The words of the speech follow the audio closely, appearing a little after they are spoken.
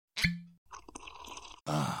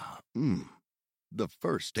Ah, the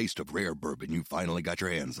first taste of rare bourbon you finally got your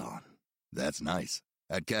hands on. That's nice.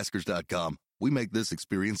 At Caskers.com, we make this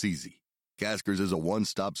experience easy. Caskers is a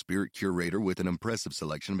one-stop spirit curator with an impressive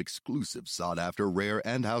selection of exclusive, sought-after, rare,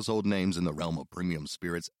 and household names in the realm of premium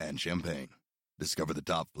spirits and champagne. Discover the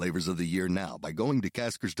top flavors of the year now by going to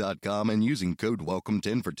Caskers.com and using code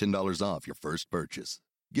WELCOME10 for $10 off your first purchase.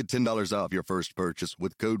 Get $10 off your first purchase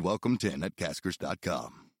with code WELCOME10 at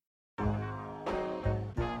Caskers.com.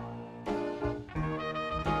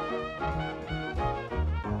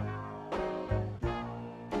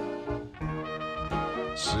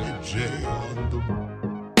 CJ on the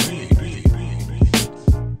beat.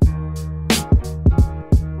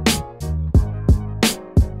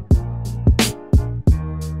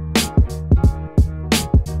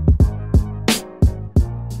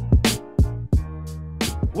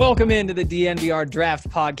 Welcome into the DNVR Draft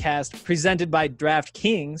Podcast presented by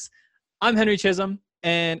DraftKings. I'm Henry Chisholm,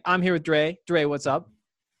 and I'm here with Dre. Dre, what's up?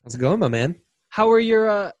 How's it going, my man? How are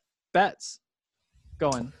your bets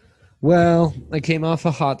going? Well, I came off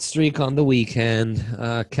a hot streak on the weekend,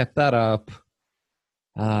 kept that up,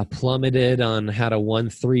 plummeted had a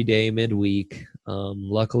 1-3-day midweek.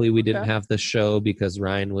 Luckily, we didn't have the show because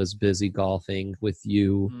Ryan was busy golfing with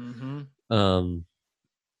you. Mm-hmm.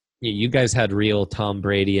 You guys had real Tom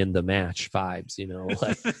Brady in the match vibes,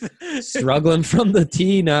 like struggling from the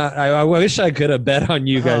tee. I wish I could have bet on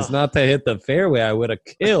you guys not to hit the fairway. I would have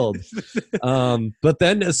killed. But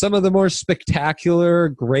then some of the more spectacular,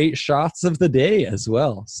 great shots of the day as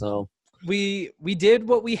well. So we did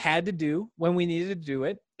what we had to do when we needed to do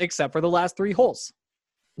it, except for the last 3 holes.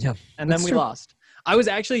 Yeah, and then we lost. I was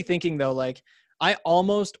actually thinking though, like I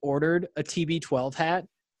almost ordered a TB12 hat.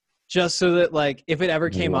 Just so that, like, if it ever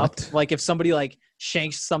came up, like, if somebody, like,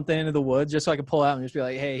 shanks something into the woods, just so I could pull out and just be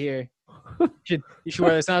like, hey, here, you should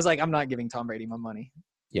wear this. And I was like, I'm not giving Tom Brady my money.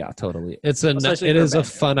 Yeah, totally. It is a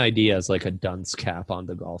fun idea as, like, a dunce cap on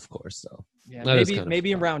the golf course, so. Yeah,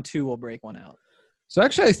 maybe in round 2 we'll break one out. So,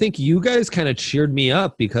 actually, I think you guys kind of cheered me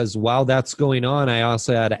up because while that's going on, I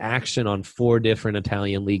also had action on 4 different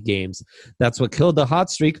Italian League games. That's what killed the hot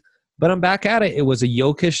streak, but I'm back at it. It was a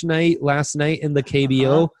Jokic night last night in the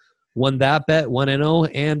KBO. Won that bet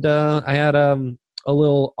 1-0, and I had a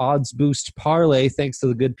little odds boost parlay thanks to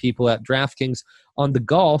the good people at DraftKings on the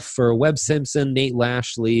golf for Webb Simpson, Nate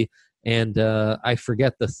Lashley, and I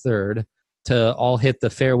forget the third to all hit the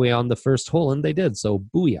fairway on the first hole, and they did. So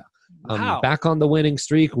booyah! Wow. Back on the winning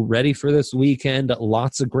streak, ready for this weekend.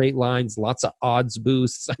 Lots of great lines, lots of odds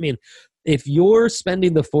boosts. I mean, if you're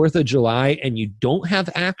spending the 4th of July and you don't have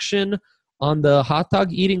action on the hot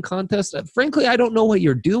dog eating contest, frankly, I don't know what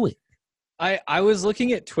you're doing. I was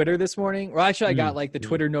looking at Twitter this morning. Well, actually, I got like the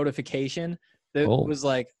Twitter notification that was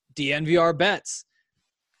like DNVR bets,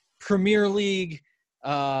 Premier League,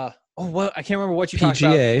 I can't remember what you talked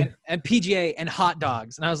about, and PGA and hot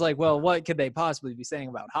dogs. And I was like, well, what could they possibly be saying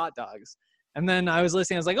about hot dogs? And then I was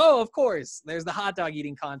listening. I was like, oh, of course, there's the hot dog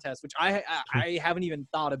eating contest, which I haven't even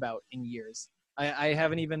thought about in years. I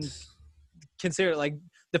haven't even considered, like,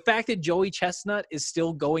 the fact that Joey Chestnut is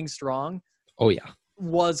still going strong. Oh yeah.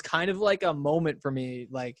 Was kind of like a moment for me,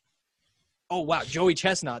 like, oh wow, Joey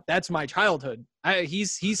Chestnut, that's my childhood.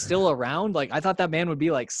 He's still around. Like, I thought that man would be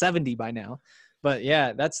like 70 by now, but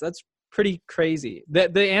yeah, that's pretty crazy.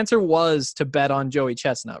 The answer was to bet on Joey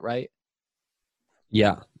Chestnut, right?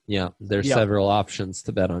 Yeah. There's several options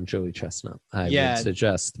to bet on Joey Chestnut. I would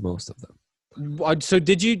suggest most of them. So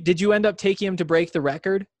did you end up taking him to break the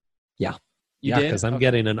record? Yeah, you did, because I'm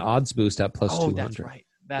getting an odds boost at plus 200. That's right.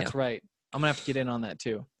 That's right. I'm going to have to get in on that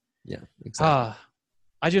too. Yeah, exactly.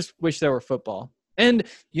 I just wish there were football. And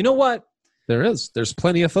you know what? There's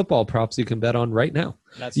plenty of football props you can bet on right now.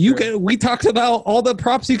 That's true. We talked about all the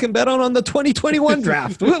props you can bet on the 2021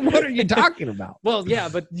 draft. What are you talking about? Well, yeah,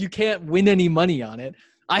 but you can't win any money on it.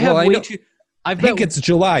 I think it's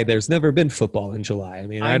July. There's never been football in July. I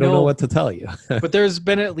mean, I don't know what to tell you. But there's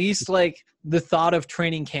been at least like the thought of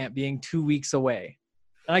training camp being 2 weeks away.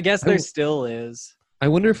 And I guess there still is. I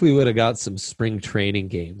wonder if we would have got some spring training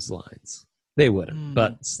games lines. They would have,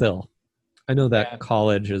 but still. I know that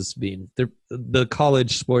college is the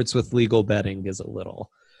college sports with legal betting is a little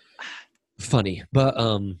funny, but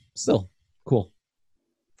still cool.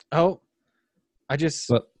 But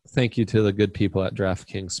thank you to the good people at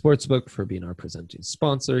DraftKings Sportsbook for being our presenting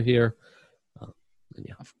sponsor here.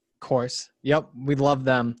 Of course. Yep. We love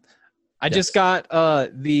them. I just got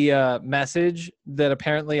the message that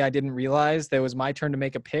apparently I didn't realize that it was my turn to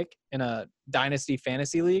make a pick in a Dynasty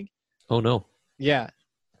Fantasy League. Oh, no. Yeah.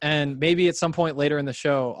 And maybe at some point later in the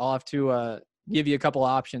show, I'll have to give you a couple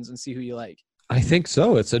options and see who you like. I think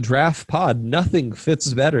so. It's a draft pod. Nothing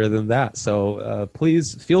fits better than that. So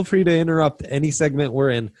please feel free to interrupt any segment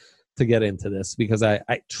we're in to get into this, because I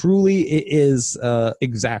truly, it is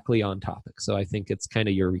exactly on topic. So I think it's kind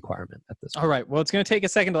of your requirement at this point. All right. Well, it's going to take a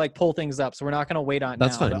second to like pull things up, so we're not going to wait on it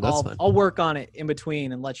That's now. fine. But That's fine. I'll work on it in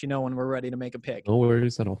between and let you know when we're ready to make a pick. No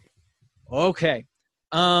worries at all. Okay.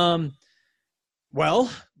 Well,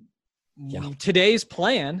 today's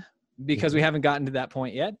plan, because we haven't gotten to that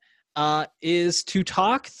point yet, is to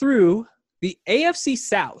talk through the AFC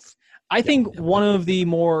South. I think one of the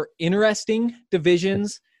more interesting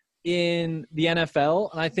divisions in the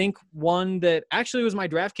NFL, and I think one that actually was my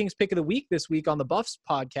DraftKings pick of the week this week on the Buffs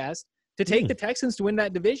podcast, to take the Texans to win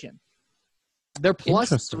that division. They're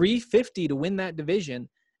plus 350 to win that division,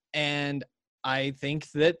 and I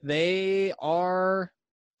think that they are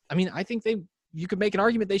 – I mean, I think you could make an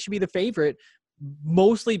argument they should be the favorite,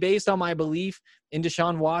 mostly based on my belief in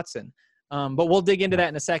Deshaun Watson. But we'll dig into that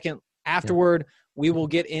in a second. Afterward, we will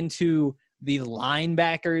get into the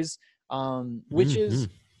linebackers, which is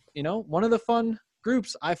 – one of the fun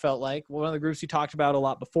groups, I felt like. One of the groups you talked about a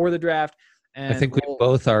lot before the draft. And I think we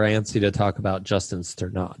both are antsy to talk about Justin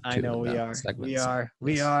Sternad. I know we are.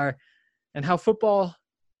 We are. And how football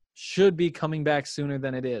should be coming back sooner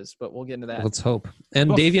than it is, but we'll get into that. Let's hope.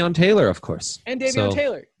 And Davion Taylor, of course. And Davion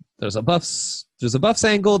Taylor. There's a Buffs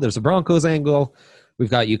angle. There's a Broncos angle. We've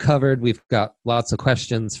got you covered. We've got lots of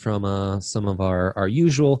questions from some of our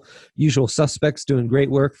usual suspects doing great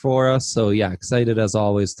work for us. So, yeah, excited as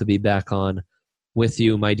always to be back on with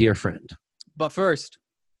you, my dear friend. But first,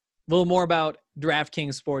 a little more about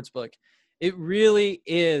DraftKings Sportsbook. It really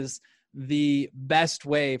is the best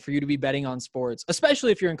way for you to be betting on sports,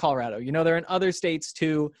 especially if you're in Colorado. They're in other states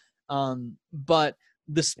too, but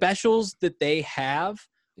the specials that they have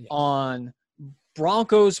on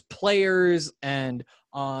Broncos players and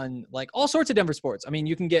on like all sorts of Denver sports. I mean,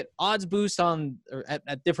 you can get odds boost on, or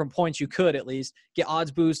at different points you could at least get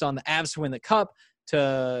odds boost on the Avs to win the Cup,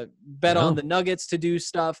 to bet on the Nuggets to do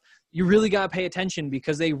stuff. You really got to pay attention,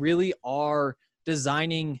 because they really are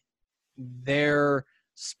designing their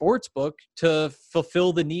sports book to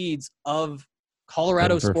fulfill the needs of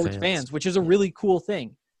Colorado Denver sports fans, which is a really cool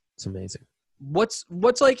thing. It's amazing. What's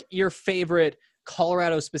like your favorite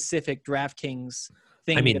Colorado specific DraftKings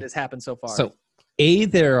thing that has happened so far? So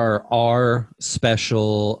there are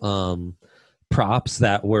special props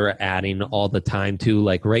that we're adding all the time too.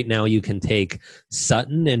 Like right now you can take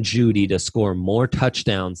Sutton and Judy to score more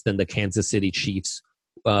touchdowns than the Kansas City Chiefs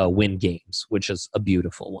win games, which is a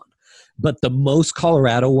beautiful one. But the most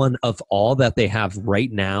Colorado one of all that they have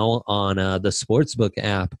right now on the Sportsbook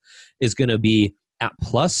app is going to be at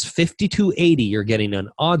plus 5280. You're getting an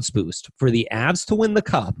odds boost for the Avs to win the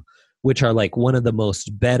Cup, which are like one of the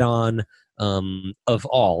most bet on of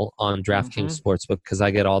all on DraftKings Sportsbook, because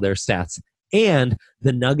I get all their stats, and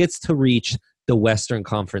the Nuggets to reach the Western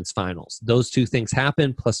Conference Finals. Those two things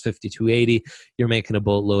happen, plus 5280. You're making a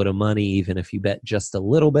boatload of money, even if you bet just a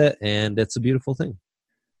little bit, and it's a beautiful thing.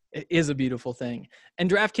 It is a beautiful thing.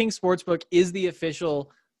 And DraftKings Sportsbook is the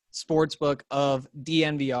official sportsbook of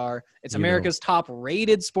DNVR. It's America's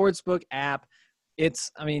top-rated sportsbook app.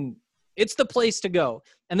 It's the place to go.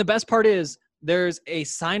 And the best part is there's a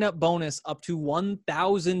sign-up bonus up to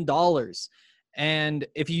 $1,000. And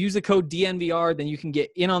if you use the code DNVR, then you can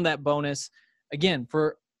get in on that bonus. Again,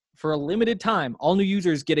 for a limited time, all new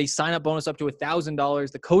users get a sign-up bonus up to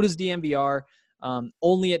 $1,000. The code is DNVR.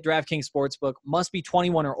 Only at DraftKings Sportsbook. Must be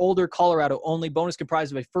 21 or older. Colorado only. Bonus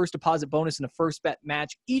comprised of a first deposit bonus and a first bet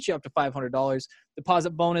match, each up to $500. Deposit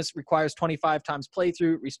bonus requires 25 times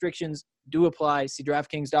playthrough. Restrictions do apply. See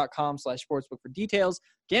DraftKings.com/sportsbook for details.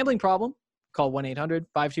 Gambling problem? Call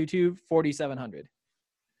 1-800-522-4700.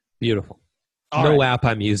 Beautiful. App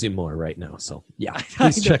I'm using more right now. So yeah,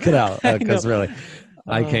 please check it out, because really,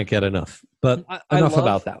 I can't get enough. But enough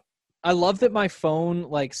about that. I love that my phone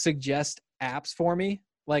suggests apps for me.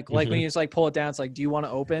 Like when you just pull it down, it's like, do you want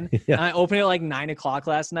to open? And I opened it at 9:00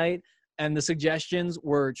 last night, and the suggestions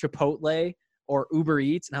were Chipotle or Uber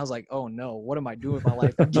Eats. And I was like, oh no, what am I doing with my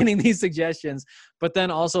life? I'm getting these suggestions. But then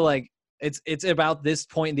also it's about this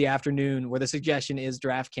point in the afternoon where the suggestion is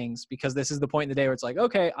DraftKings, because this is the point in the day where it's like,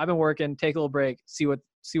 okay, I've been working, take a little break, see what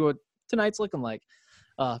tonight's looking like.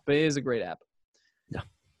 But it is a great app. Yeah.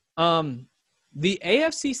 The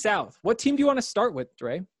AFC South. What team do you want to start with,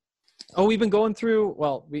 Dre? Oh, we've been going through.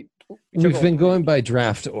 Well, we've been going by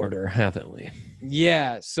draft order, haven't we?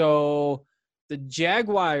 Yeah. So the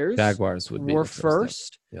Jaguars would be were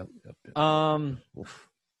first. Yep.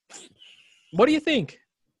 What do you think?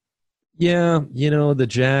 Yeah, the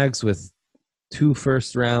Jags with 2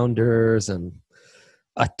 first rounders, and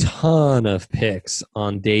a ton of picks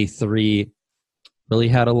on day 3. Really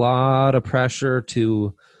had a lot of pressure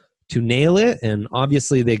to nail it, and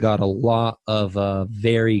obviously they got a lot of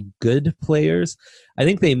very good players. I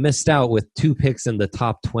think they missed out with 2 picks in the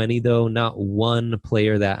top 20, though. Not one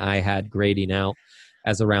player that I had grading out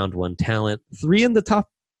as a round 1 talent. 3 in the top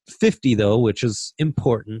 50, though, which is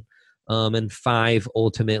important, and 5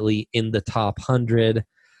 ultimately in the top 100.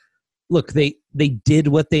 Look, they did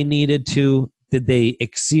what they needed to. Did they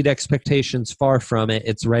exceed expectations? Far from it.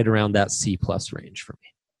 It's right around that C+ range for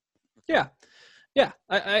me. Yeah,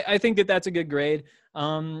 I think that's a good grade.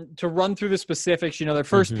 To run through the specifics, their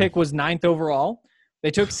first pick was 9th overall.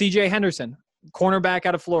 They took C.J. Henderson, cornerback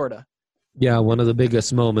out of Florida. Yeah, one of the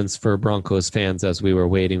biggest moments for Broncos fans as we were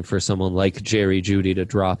waiting for someone like Jerry Jeudy to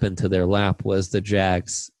drop into their lap was the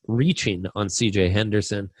Jags reaching on C.J.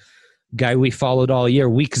 Henderson, guy we followed all year.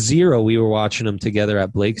 Week 0, we were watching him together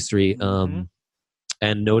at Blake Street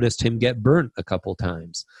and noticed him get burnt a couple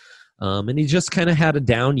times. And he just kind of had a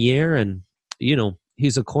down year, and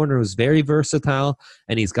he's a corner who's very versatile,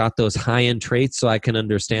 and he's got those high-end traits, so I can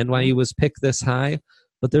understand why he was picked this high.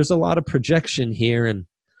 But there's a lot of projection here, and,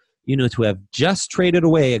 to have just traded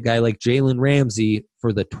away a guy like Jalen Ramsey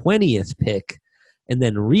for the 20th pick and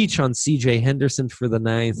then reach on C.J. Henderson for the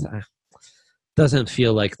 9th doesn't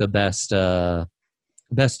feel like the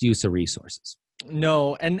best use of resources.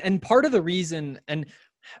 No, and part of the reason, and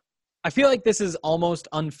I feel like this is almost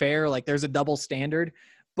unfair, like there's a double standard,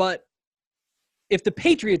 but if the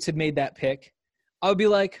Patriots had made that pick, I would be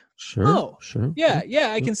like, sure.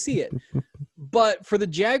 Yeah, I can see it. But for the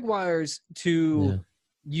Jaguars to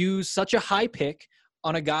use such a high pick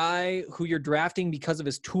on a guy who you're drafting because of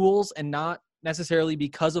his tools and not necessarily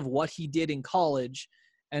because of what he did in college,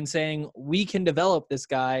 and saying we can develop this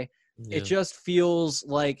guy, it just feels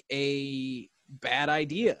like a bad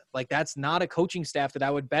idea. Like that's not a coaching staff that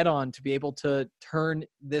I would bet on to be able to turn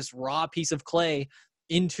this raw piece of clay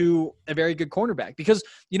into a very good cornerback. Because,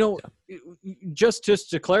 just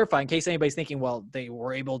to clarify, in case anybody's thinking, well, they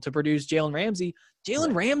were able to produce Jalen Ramsey.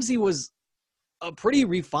 Jalen Ramsey was a pretty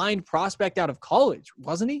refined prospect out of college,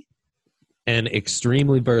 wasn't he? And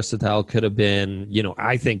extremely versatile. Could have been,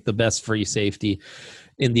 I think the best free safety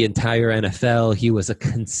in the entire NFL. He was a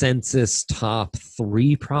consensus top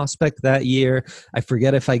 3 prospect that year. I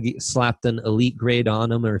forget if I slapped an elite grade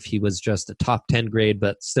on him or if he was just a top 10 grade,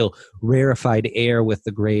 but still rarefied air with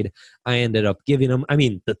the grade I ended up giving him. I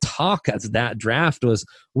mean, the talk as that draft was,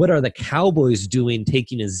 what are the Cowboys doing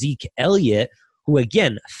taking a Zeke Elliott, who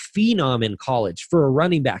again, phenom in college for a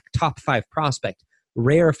running back, top 5 prospect,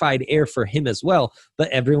 rarefied air for him as well. But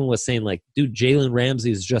everyone was saying like, dude, Jalen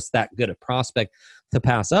Ramsey is just that good a prospect to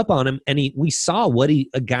pass up on him. And we saw what a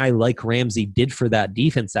guy like Ramsey did for that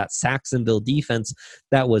defense, that Saxonville defense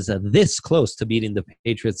that was this close to beating the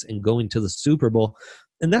Patriots and going to the Super Bowl.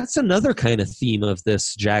 And that's another kind of theme of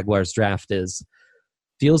this Jaguars draft is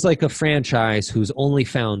feels like a franchise who's only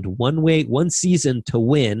found one season to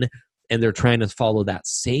win, and they're trying to follow that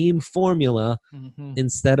same formula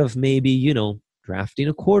instead of maybe, drafting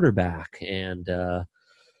a quarterback and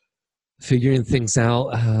figuring things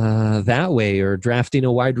out that way, or drafting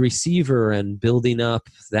a wide receiver and building up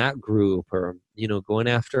that group, or, going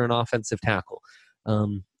after an offensive tackle.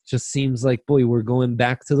 Just seems like, boy, we're going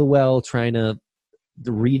back to the well, trying to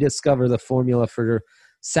rediscover the formula for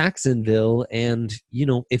Saxonville. And,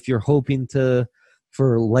 if you're hoping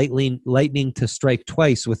for lightning to strike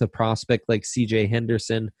twice with a prospect like C.J.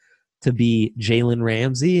 Henderson to be Jalen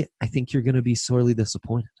Ramsey, I think you're going to be sorely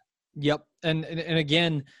disappointed. Yep. And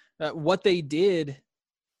again, what they did,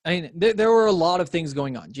 I mean, there were a lot of things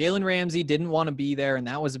going on. Jalen Ramsey didn't want to be there, and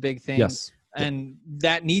that was a big thing. Yes. And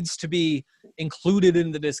that needs to be included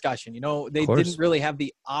in the discussion. They didn't really have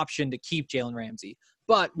the option to keep Jalen Ramsey.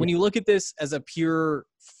 But when you look at this as a pure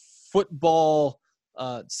football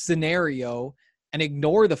scenario and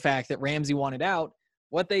ignore the fact that Ramsey wanted out,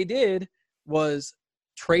 what they did was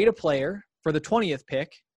trade a player for the 20th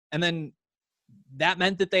pick, and then that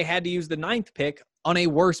meant that they had to use the 9th pick on a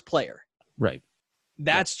worse player. Right.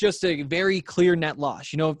 That's just a very clear net loss.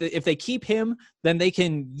 If they keep him, then they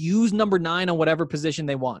can use number 9 on whatever position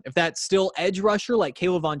they want. If that's still edge rusher like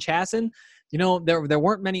Caleb Von Chassen, there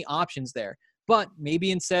weren't many options there. But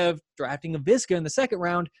maybe instead of drafting a Viska in the 2nd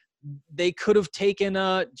round, they could have taken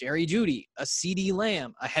a Jerry Jeudy, a CeeDee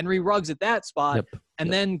Lamb, a Henry Ruggs at that spot,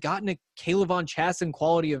 and then gotten a Caleb Von Chassen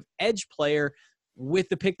quality of edge player with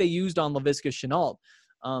the pick they used on Laviska Shenault.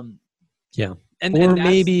 And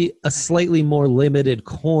maybe a slightly more limited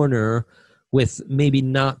corner with maybe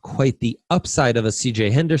not quite the upside of a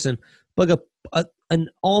C.J. Henderson, but an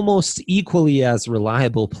almost equally as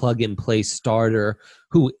reliable plug-and-play starter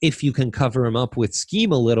who, if you can cover him up with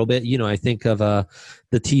scheme a little bit, I think of the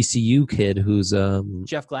TCU kid who's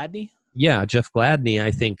Jeff Gladney. Yeah, Jeff Gladney.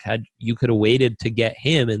 I think you could have waited to get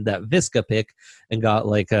him in that Visca pick and got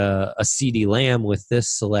like a CeeDee Lamb with this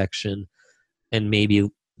selection, and maybe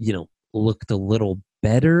looked a little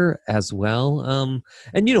better as well.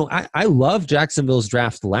 I love Jacksonville's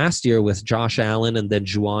draft last year with Josh Allen and then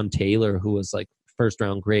Juwan Taylor, who was like first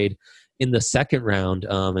round grade in the second round.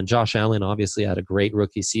 And Josh Allen obviously had a great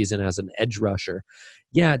rookie season as an edge rusher.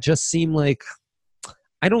 Yeah, it just seemed like,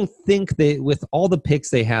 I don't think with all the picks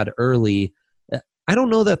they had early, I don't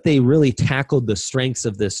know that they really tackled the strengths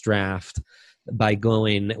of this draft by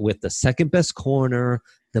going with the second best corner,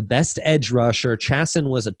 the best edge rusher. Chasen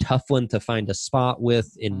was a tough one to find a spot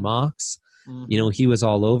with in mocks. Mm-hmm. He was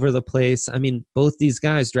all over the place. I mean, both these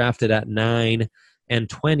guys drafted at 9 and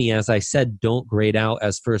 20, as I said, don't grade out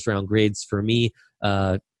as first round grades for me.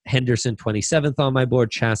 Henderson 27th on my board,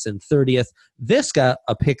 Chasen 30th. Visca,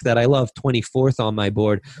 a pick that I love, 24th on my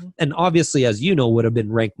board. Mm-hmm. And obviously, as you know, would have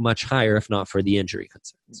been ranked much higher if not for the injury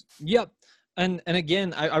concerns. Yep. And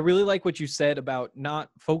again, I really like what you said about not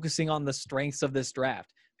focusing on the strengths of this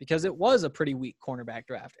draft, because it was a pretty weak cornerback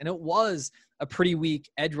draft and it was a pretty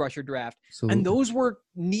weak edge rusher draft. Absolutely. And those were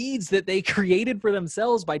needs that they created for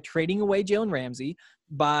themselves by trading away Jalen Ramsey,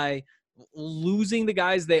 by losing the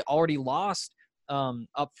guys they already lost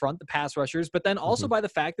up front, the pass rushers, but then also by the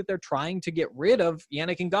fact that they're trying to get rid of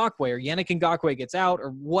Yannick Ngakoue, or Yannick Ngakoue gets out, or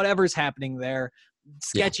whatever's happening there.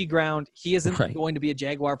 Sketchy ground. He isn't going to be a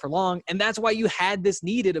Jaguar for long. And that's why you had this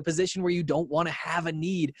need at a position where you don't want to have a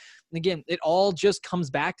need. And again, it all just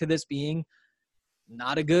comes back to this being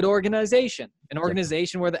not a good organization. An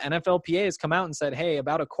organization where the NFLPA has come out and said, hey,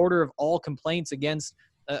 about a quarter of all complaints against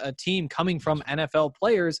a team coming from NFL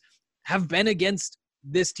players have been against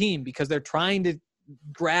this team because they're trying to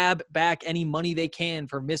grab back any money they can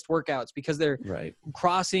for missed workouts, because they're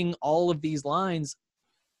crossing all of these lines.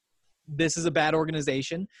 This is a bad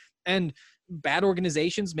organization, and bad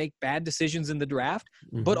organizations make bad decisions in the draft,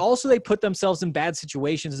 but also they put themselves in bad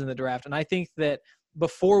situations in the draft. And I think that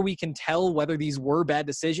before we can tell whether these were bad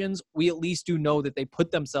decisions, we at least do know that they put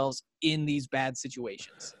themselves in these bad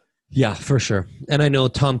situations. Yeah, for sure. And I know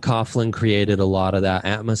Tom Coughlin created a lot of that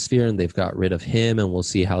atmosphere, and they've got rid of him, and we'll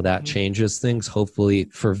see how that changes things. Hopefully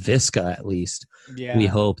for Visca, at least, we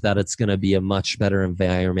hope that it's going to be a much better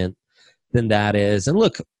environment than that is. And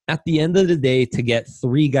look, at the end of the day, to get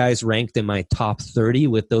 3 guys ranked in my top 30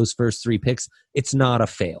 with those first 3 picks, it's not a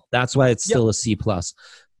fail. That's why it's still a C+.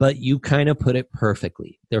 But you kind of put it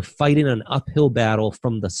perfectly. They're fighting an uphill battle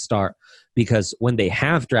from the start, because when they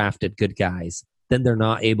have drafted good guys, then they're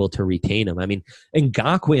not able to retain them. I mean,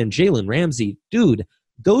 Ngakoue and Jalen Ramsey, dude,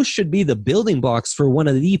 those should be the building blocks for one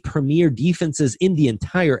of the premier defenses in the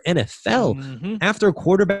entire NFL. After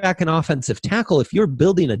quarterback and offensive tackle, if you're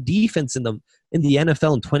building a defense in the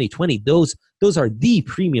NFL in 2020, those are the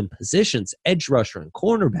premium positions, edge rusher and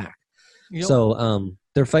cornerback. Yep. So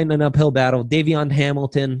they're fighting an uphill battle. Davion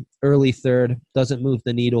Hamilton, early 3rd, doesn't move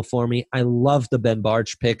the needle for me. I love the Ben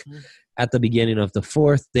Bartch pick at the beginning of the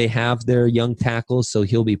 4th. They have their young tackles, so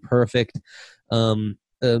he'll be perfect.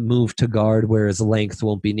 Move to guard where his length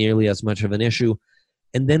won't be nearly as much of an issue.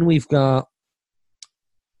 And then we've got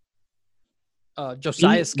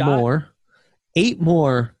Josiah Scott. 8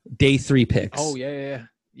 more day 3 picks. Oh, yeah.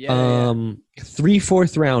 3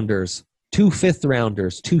 4th rounders, 2 5th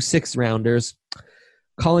rounders, 2 6th rounders.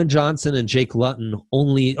 Colin Johnson and Jake Luton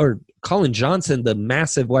Colin Johnson, the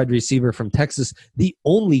massive wide receiver from Texas, the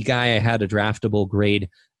only guy I had a draftable grade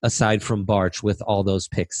aside from Bartch with all those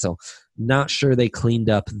picks. So not sure they cleaned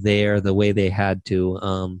up there the way they had to.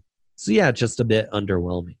 So yeah, just a bit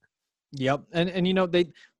underwhelming. Yep.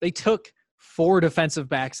 And they took 4 defensive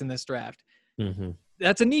backs in this draft.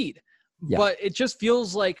 That's a need. Yeah. But it just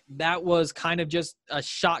feels like that was kind of just a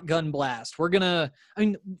shotgun blast. When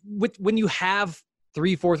you have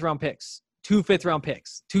 3 4th round picks, 2 5th round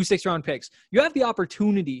picks, 2 6th round picks, you have the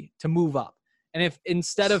opportunity to move up. And if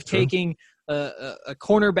instead of taking a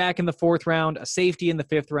cornerback in the 4th round, a safety in the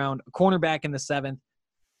 5th round, a cornerback in the 7th,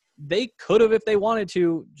 they could have, if they wanted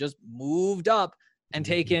to, just moved up and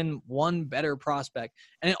taken one better prospect.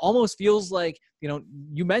 And it almost feels like,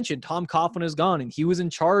 you mentioned Tom Coughlin is gone and he was in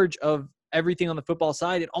charge of everything on the football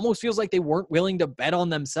side. It almost feels like they weren't willing to bet on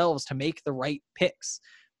themselves to make the right picks.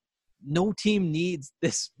 No team needs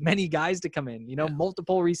this many guys to come in,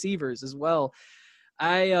 multiple receivers as well.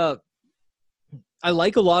 I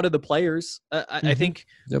like a lot of the players. I think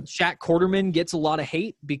Shaq Quarterman gets a lot of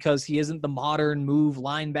hate because he isn't the modern move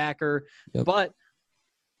linebacker, but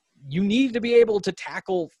you need to be able to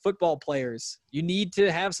tackle football players. You need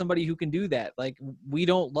to have somebody who can do that. Like, we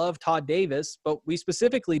don't love Todd Davis, but we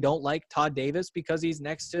specifically don't like Todd Davis because he's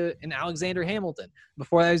next to an Alexander Hamilton.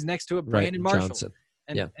 Before that, he was next to a Brandon Marshall.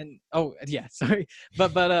 Johnson. Sorry.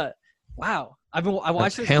 But wow. I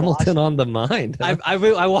watched this Hamilton on the mind. Huh? I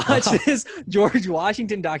watched this George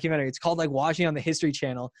Washington documentary. It's called like Washington on the History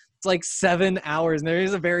Channel. It's like 7 hours, and there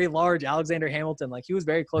is a very large Alexander Hamilton. Like, he was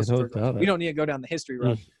very close to George Washington. We don't need to go down the history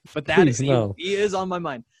road, but that is he is on my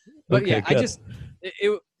mind. But okay,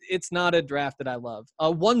 good. It's not a draft that I love.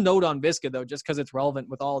 One note on Viska though, just because it's relevant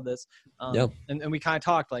with all of this. And we kind of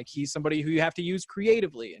talked like he's somebody who you have to use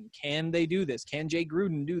creatively, and can they do this? Can Jay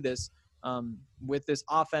Gruden do this with this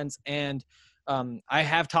offense? And I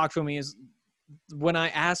have talked to him. When I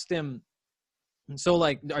asked him, so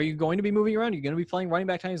like, are you going to be moving around? Are you going to be playing running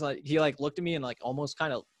back time? He looked at me and like almost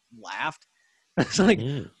kind of laughed. It's like,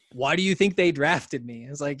 why do you think they drafted me?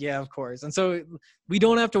 It's like, yeah, of course. And so we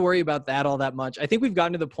don't have to worry about that all that much. I think we've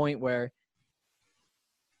gotten to the point where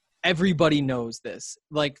everybody knows this.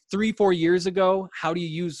 Like 3-4 years ago, how do you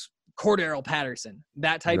use Cordero Patterson?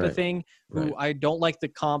 That type of thing. Who I don't like the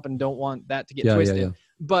comp and don't want that to get twisted. Yeah.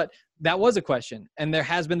 But that was a question. And there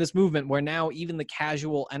has been this movement where now even the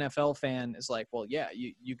casual NFL fan is like, well, yeah,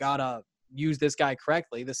 you got to use this guy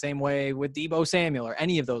correctly, the same way with Deebo Samuel or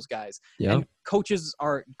any of those guys. Yeah. And coaches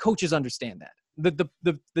understand that.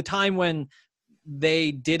 The time when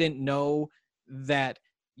they didn't know that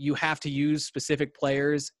you have to use specific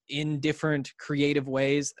players in different creative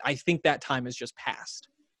ways, I think that time has just passed.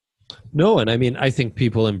 No, and I mean, I think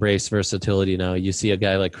people embrace versatility now. You see a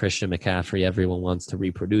guy like Christian McCaffrey, everyone wants to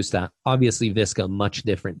reproduce that. Obviously, Viska, much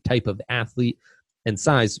different type of athlete and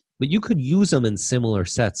size, but you could use them in similar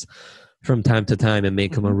sets from time to time and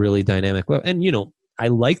make them a really dynamic. And, I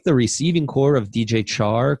like the receiving core of DJ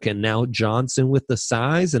Chark and now Johnson with the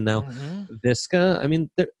size and now Viska. I mean,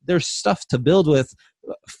 there's stuff to build with.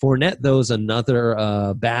 Fournette, though, is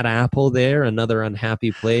another bad apple there, another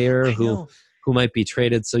unhappy player who might be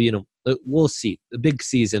traded. So, we'll see. A big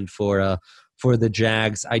season for the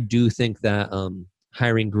Jags. I do think that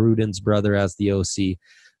hiring Gruden's brother as the OC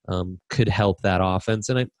could help that offense.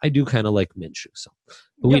 And I do kind of like Minshew. So,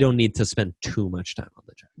 but we don't need to spend too much time on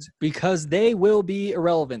the Jags. Because they will be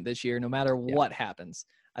irrelevant this year no matter what happens.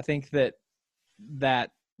 I think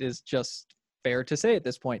that is just fair to say at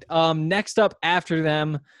this point. Next up after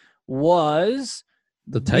them was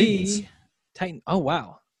the Titans. Oh,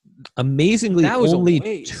 wow. Amazingly,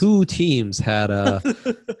 only 2 teams had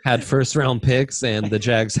had first round picks, and the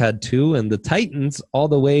Jags had 2, and the Titans all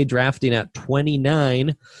the way drafting at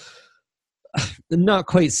 29. Not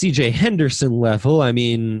quite CJ Henderson level. I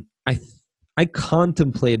mean, I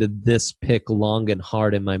contemplated this pick long and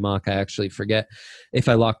hard in my mock. I actually forget if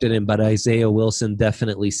I locked it in, but Isaiah Wilson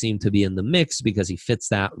definitely seemed to be in the mix because he fits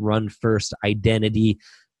that run first identity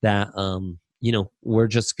that we're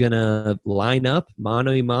just going to line up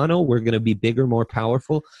mano a mano. We're going to be bigger, more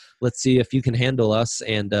powerful. Let's see if you can handle us.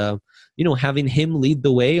 And, having him lead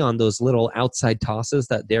the way on those little outside tosses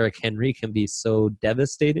that Derrick Henry can be so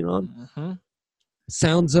devastating on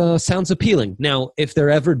sounds appealing. Now, if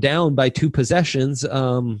they're ever down by 2 possessions,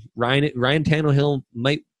 Ryan Tannehill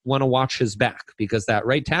might want to watch his back because that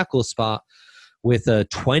right tackle spot with a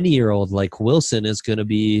 20-year-old like Wilson is going to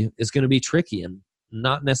be tricky and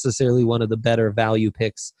not necessarily one of the better value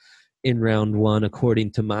picks in round 1, according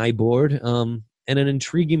to my board. And an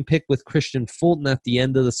intriguing pick with Christian Fulton at the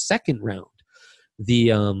end of the 2nd round.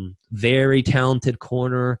 The very talented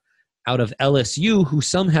corner out of LSU, who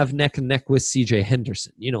some have neck and neck with CJ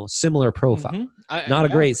Henderson, similar profile. Not a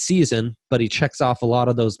great season, but he checks off a lot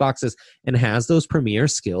of those boxes and has those premier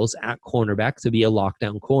skills at cornerback to be a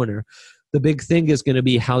lockdown corner. The big thing is going to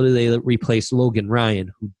be how do they replace Logan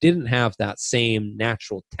Ryan, who didn't have that same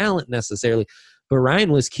natural talent necessarily, but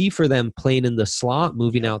Ryan was key for them playing in the slot,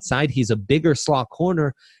 moving outside. He's a bigger slot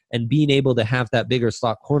corner, and being able to have that bigger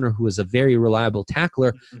slot corner who is a very reliable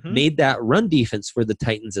tackler made that run defense for the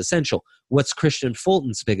Titans essential. What's Christian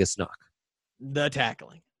Fulton's biggest knock? The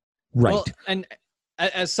tackling. Right. Well, and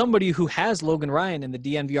as somebody who has Logan Ryan in the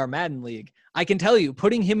DNVR Madden League, I can tell you,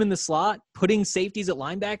 putting him in the slot, putting safeties at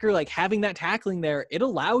linebacker, like having that tackling there, it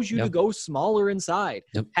allows you to go smaller inside,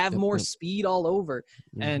 have more speed all over.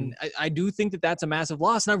 And I do think that that's a massive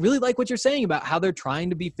loss. And I really like what you're saying about how they're trying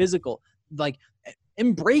to be physical. Like,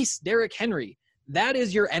 embrace Derrick Henry. That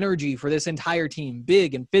is your energy for this entire team,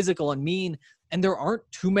 big and physical and mean. And there aren't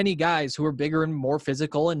too many guys who are bigger and more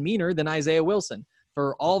physical and meaner than Isaiah Wilson.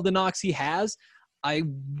 For all the knocks he has, I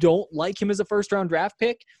don't like him as a first-round draft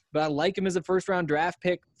pick, but I like him as a first-round draft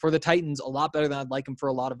pick for the Titans a lot better than I'd like him for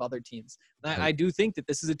a lot of other teams. I do think that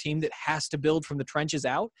this is a team that has to build from the trenches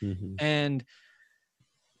out, and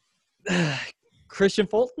Christian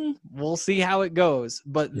Fulton, we'll see how it goes,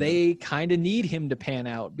 but they kind of need him to pan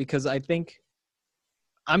out because I think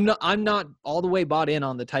I'm not all the way bought in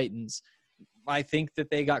on the Titans. I think that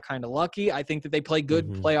they got kind of lucky. I think that they play good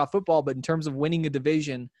playoff football, but in terms of winning a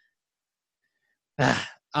division, I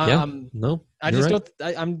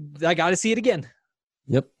got to see it again.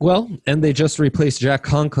 Yep. Well, and they just replaced Jack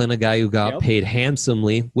Conklin, a guy who got paid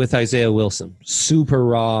handsomely, with Isaiah Wilson. Super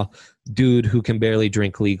raw dude who can barely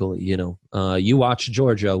drink legally, you know. You watch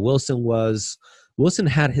Georgia. Wilson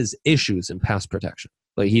had his issues in pass protection.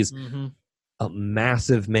 But he's a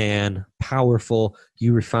massive man, powerful.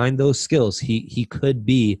 You refine those skills. He could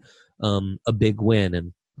be a big win.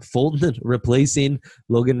 And Fulton replacing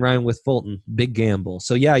Logan Ryan with Fulton, big gamble.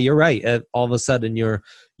 So yeah, you're right. All of a sudden, your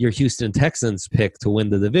Houston Texans pick to win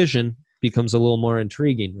the division becomes a little more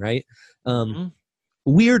intriguing, right?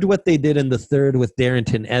 Weird what they did in the third with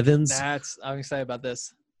Darrynton Evans. I'm excited about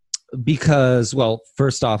this because, well,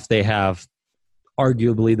 first off, they have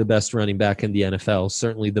arguably the best running back in the NFL.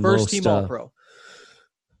 Certainly the first most team All-Pro.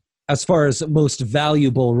 As far as most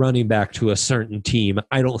valuable running back to a certain team,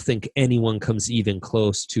 I don't think anyone comes even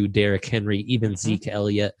close to Derrick Henry, even Zeke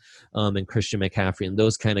Elliott, and Christian McCaffrey, and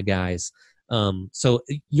those kind of guys. So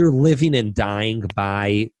you're living and dying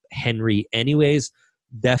by Henry anyways.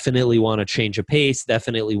 Definitely want to change a pace.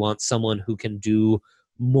 Definitely want someone who can do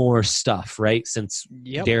more stuff, right? Since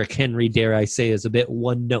Derrick Henry, dare I say, is a bit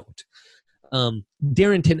one note.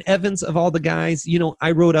 Darrynton Evans, of all the guys, you know,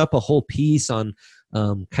 I wrote up a whole piece on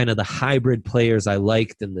kind of the hybrid players I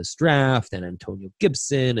liked in this draft, and Antonio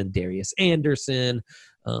Gibson and Darius Anderson,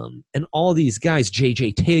 and all these guys,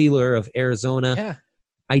 J.J. Taylor of Arizona. Yeah.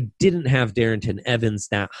 I didn't have Darrynton Evans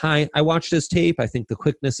that high. I watched his tape. I think the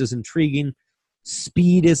quickness is intriguing.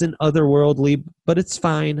 Speed isn't otherworldly, but it's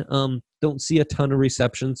fine. Don't see a ton of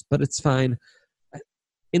receptions, but it's fine.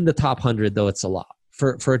 In the top 100, though, it's a lot.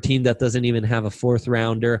 For a team that doesn't even have a fourth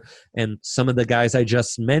rounder, and some of the guys I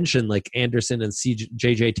just mentioned, like Anderson and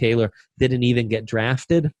J.J. Taylor, didn't even get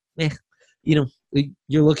drafted. You know,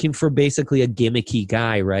 you're looking for basically a gimmicky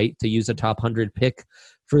guy, right? To use a top 100 pick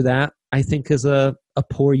for that, I think is a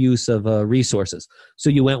poor use of resources. So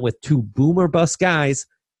you went with two boomer bust guys,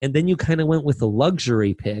 and then you kind of went with a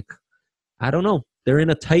luxury pick. I don't know. They're in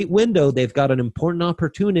a tight window. They've got an important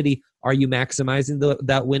opportunity. Are you maximizing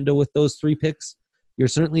that window with those three picks? You're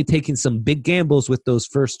certainly taking some big gambles with those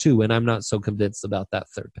first two, and I'm not so convinced about that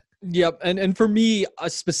third pick. Yep, and for me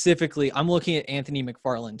specifically, I'm looking at Anthony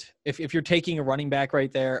McFarland. If you're taking a running back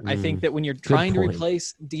right there, I think that when you're trying to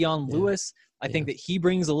replace Dion Lewis, I think that he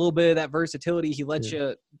brings a little bit of that versatility. He lets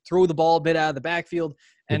you throw the ball a bit out of the backfield.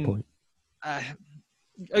 And I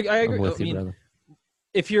agree. I'm with you, brother.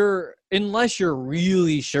 Unless you're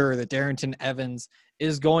really sure that Darrynton Evans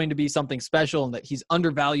is going to be something special and that he's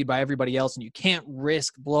undervalued by everybody else, and you can't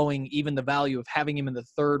risk blowing even the value of having him in the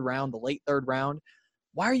third round, the late third round,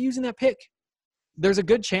 why are you using that pick? There's a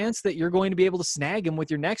good chance that you're going to be able to snag him with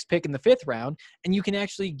your next pick in the fifth round, and you can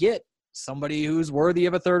actually get somebody who's worthy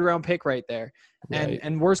of a third round pick right there. Right.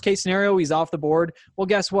 And worst case scenario, he's off the board. Well,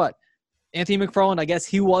 guess what? Anthony McFarland, I guess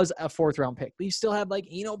he was a fourth round pick, but you still had like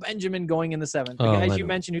Eno Benjamin going in the seventh. The guys you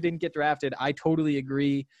mentioned who didn't get drafted, I totally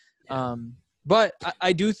agree. But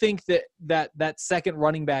I do think that second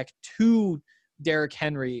running back to Derrick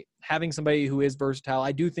Henry, having somebody who is versatile,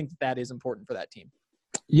 I do think that is important for that team.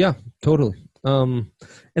 Yeah, totally. And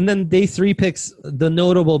then day three picks, the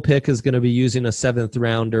notable pick is going to be using a seventh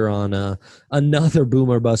rounder on another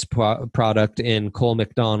boomer bust product in Cole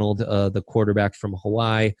McDonald, the quarterback from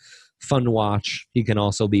Hawaii. Fun watch. He can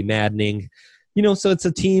also be maddening. You know, so it's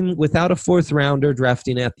a team without a fourth rounder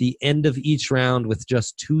drafting at the end of each round with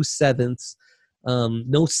just 2 sevenths.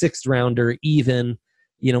 No sixth rounder even.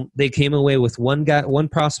 You know, they came away with one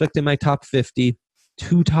prospect in my top 50,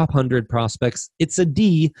 2 top 100 prospects. It's a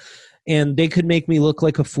D, and they could make me look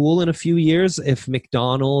like a fool in a few years if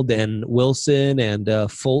McDonald and Wilson and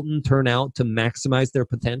Fulton turn out to maximize their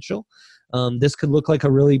potential. This could look like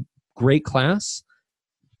a really great class.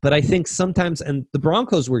 But I think sometimes, and the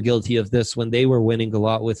Broncos were guilty of this when they were winning a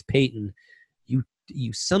lot with Peyton, you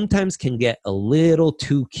sometimes can get a little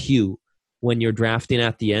too cute when you're drafting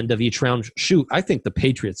at the end of each round. Shoot, I think the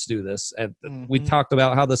Patriots do this. And we talked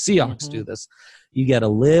about how the Seahawks do this. You get a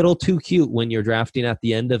little too cute when you're drafting at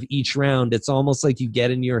the end of each round. It's almost like you get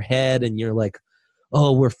in your head and you're like,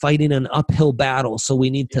 oh, we're fighting an uphill battle, so we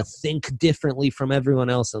need to think differently from everyone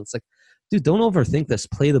else. And it's like, dude, don't overthink this.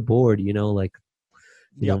 Play the board, you know, like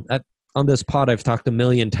You know, on this pod, I've talked a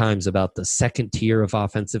million times about the second tier of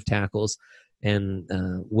offensive tackles, and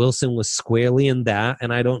Wilson was squarely in that.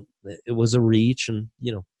 And it was a reach, and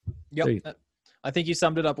I think you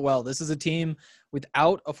summed it up well. This is a team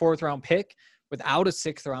without a 4th round pick, without a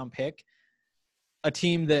 6th round pick, a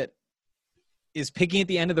team that is picking at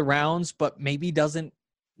the end of the rounds, but maybe doesn't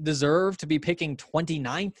deserve to be picking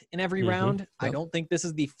 29th in every round. Yep. I don't think this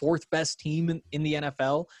is the 4th best team in the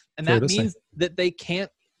NFL. And that means that they can't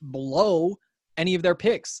blow any of their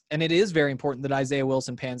picks. And it is very important that Isaiah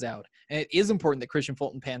Wilson pans out. And it is important that Christian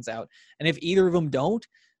Fulton pans out. And if either of them don't,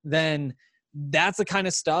 then that's the kind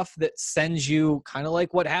of stuff that sends you, kind of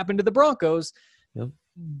like what happened to the Broncos,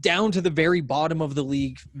 down to the very bottom of the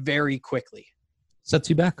league very quickly. Sets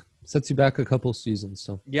you back a couple seasons.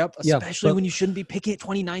 So especially when you shouldn't be picking at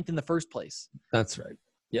 29th in the first place. That's right.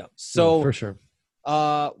 Yeah. So for sure.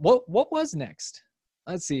 What was next?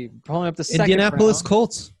 Let's see. Pulling up the second Indianapolis round.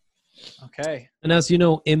 Colts. Okay. And as you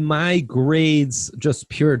know, in my grades, just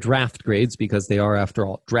pure draft grades, because they are, after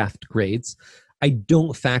all, draft grades, I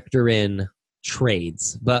don't factor in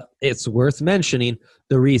trades. But it's worth mentioning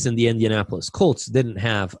the reason the Indianapolis Colts didn't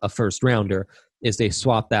have a first rounder is they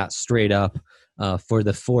swapped that straight up for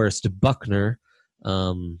the Forrest Buckner,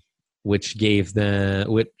 which gave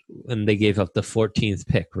and they gave up the 14th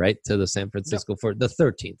pick, right, to the San Francisco for the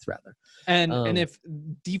 13th rather. And if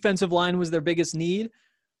defensive line was their biggest need,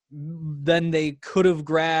 then they could have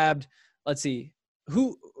grabbed, let's see,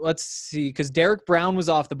 because Derek Brown was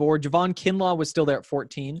off the board. Javon Kinlaw was still there at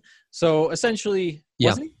 14. So essentially,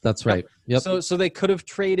 wasn't he? That's right. Yep. So they could have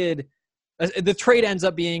traded. The trade ends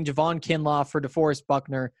up being Javon Kinlaw for DeForest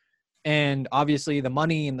Buckner. And obviously the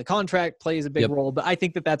money and the contract plays a big role, but I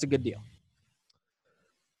think that that's a good deal.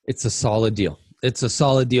 It's a solid deal. It's a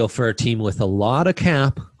solid deal for a team with a lot of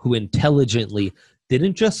cap who intelligently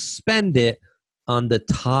didn't just spend it on the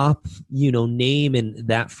top, name in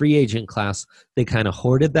that free agent class. They kind of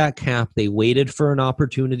hoarded that cap. They waited for an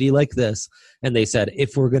opportunity like this. And they said,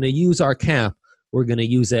 if we're going to use our cap, we're going to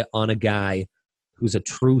use it on a guy who's a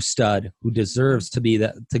true stud, who deserves to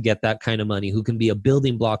get that kind of money, who can be a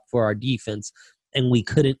building block for our defense. And we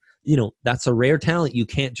couldn't, that's a rare talent you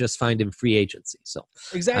can't just find in free agency. So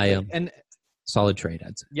exactly. And solid trade,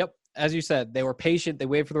 I'd say. Yep. As you said, they were patient. They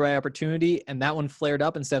waited for the right opportunity, and that one flared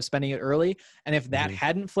up instead of spending it early. And if that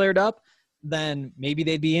hadn't flared up, then maybe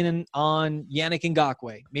they'd be in on Yannick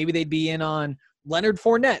Ngakoue. Maybe they'd be in on Leonard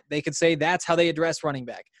Fournette. They could say that's how they address running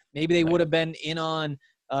back. Maybe they would have been in on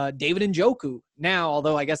David Njoku now,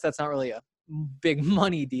 although I guess that's not really a big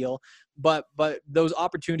money deal. But those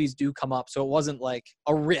opportunities do come up, so it wasn't like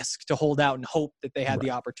a risk to hold out and hope that they had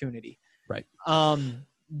the opportunity. Right.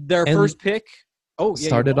 Their first pick.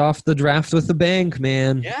 Started off the draft with a bang,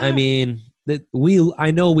 man. Yeah. I mean,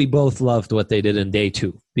 I know we both loved what they did in day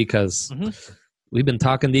 2 because we've been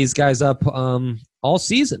talking these guys up all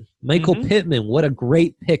season. Michael Pittman, what a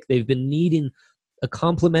great pick. They've been needing a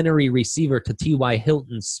complementary receiver to T.Y.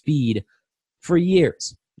 Hilton's speed for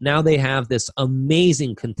years. Now they have this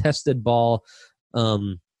amazing contested ball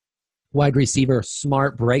wide receiver,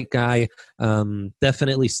 smart, bright guy.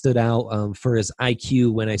 Definitely stood out for his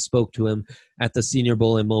IQ when I spoke to him at the Senior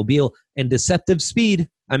Bowl in Mobile. And deceptive speed.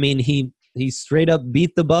 I mean, he straight up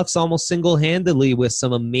beat the Bucs almost single-handedly with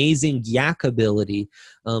some amazing yak ability.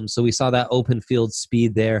 So we saw that open field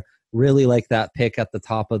speed there. Really like that pick at the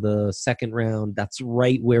top of the second round. That's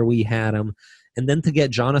right where we had him. And then to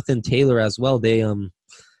get Jonathan Taylor as well, they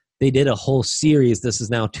did a whole series. This is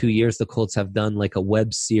now 2 years. The Colts have done like a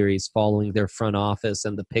web series following their front office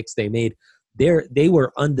and the picks they made. They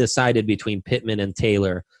were undecided between Pittman and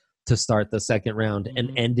Taylor to start the second round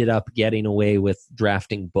and ended up getting away with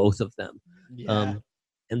drafting both of them. Yeah.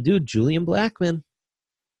 And dude, Julian Blackmon,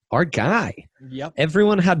 our guy. Yep.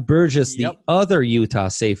 Everyone had Burgess, the other Utah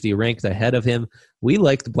safety, ranked ahead of him. We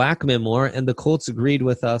liked Blackmon more, and the Colts agreed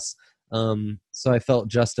with us. So I felt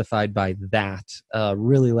justified by that.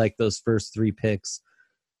 Really like those first 3 picks.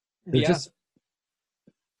 They're just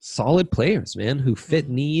solid players, man, who fit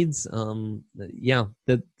needs.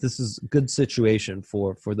 This is a good situation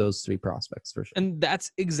for those 3 prospects for sure. And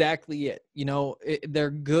that's exactly it.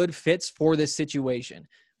 They're good fits for this situation.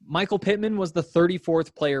 Michael Pittman was the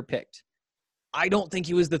 34th player picked. I don't think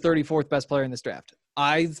he was the 34th best player in this draft.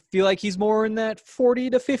 I feel like he's more in that 40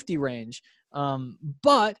 to 50 range.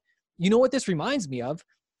 But you know what this reminds me of?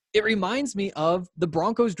 It reminds me of the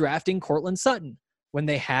Broncos drafting Courtland Sutton when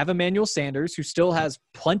they have Emmanuel Sanders, who still has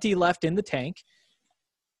plenty left in the tank,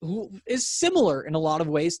 who is similar in a lot of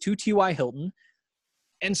ways to T.Y. Hilton.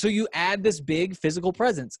 And so you add this big physical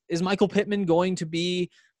presence. Is Michael Pittman going to be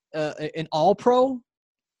an all-pro?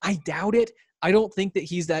 I doubt it. I don't think that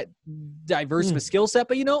he's that diverse of a skill set,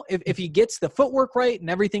 but if he gets the footwork right and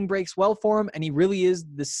everything breaks well for him, and he really is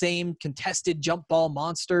the same contested jump ball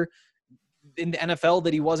monster in the NFL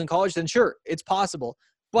that he was in college, then sure, it's possible.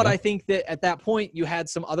 But I think that at that point, you had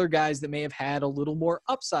some other guys that may have had a little more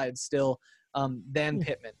upside still than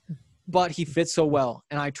Pittman. But he fits so well,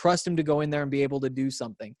 and I trust him to go in there and be able to do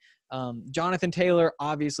something. Jonathan Taylor,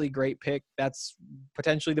 obviously great pick. That's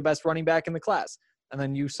potentially the best running back in the class. And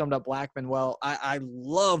then you summed up Blackman well. I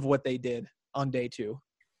love what they did on day 2.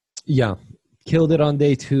 Yeah, killed it on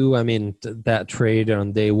day 2. I mean, that trade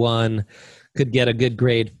on day 1 could get a good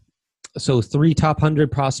grade. So 3 top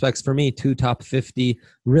 100 prospects for me, 2 top 50.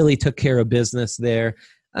 Really took care of business there.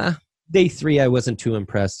 Day 3, I wasn't too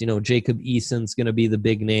impressed. Jacob Eason's going to be the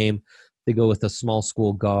big name. They go with a small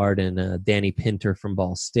school guard and Danny Pinter from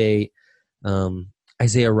Ball State.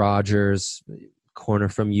 Isaiah Rogers, corner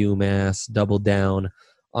from UMass, double down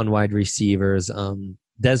on wide receivers.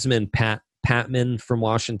 Desmond Patman from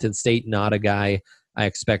Washington State, not a guy I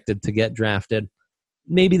expected to get drafted.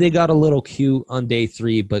 Maybe they got a little cute on day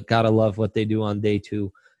 3, but gotta love what they do on day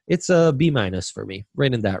 2. It's a B- for me,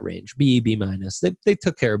 right in that range. B-. They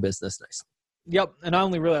took care of business nicely. Yep, and I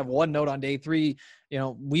only really have one note on day 3.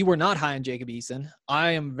 We were not high on Jacob Eason.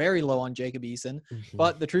 I am very low on Jacob Eason,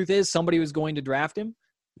 but the truth is somebody was going to draft him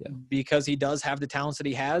because he does have the talents that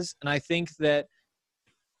he has, and I think that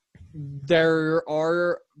there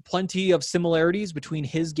are plenty of similarities between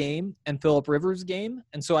his game and Phillip Rivers' game,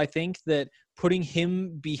 and so I think that putting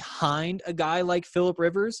him behind a guy like Phillip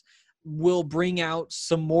Rivers will bring out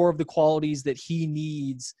some more of the qualities that he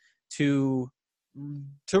needs to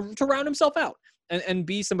round himself out and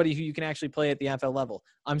be somebody who you can actually play at the NFL level.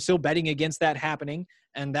 I'm still betting against that happening,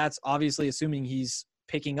 and that's obviously assuming he's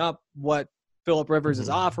picking up what Phillip Rivers is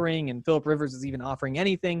offering, and Phillip Rivers is even offering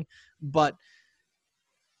anything. But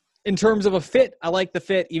in terms of a fit, I like the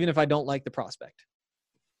fit, even if I don't like the prospect.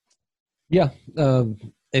 Yeah.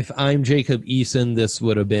 If I'm Jacob Eason, this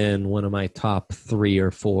would have been one of my top 3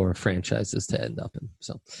 or 4 franchises to end up in.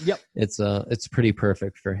 So it's pretty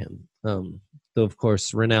perfect for him. Though, of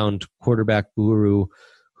course, renowned quarterback guru,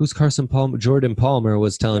 who's Jordan Palmer,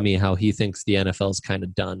 was telling me how he thinks the NFL is kind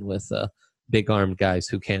of done with big-armed guys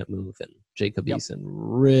who can't move. And Jacob Eason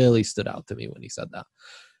really stood out to me when he said that.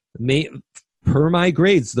 Per my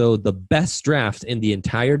grades, though, the best draft in the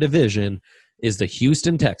entire division is the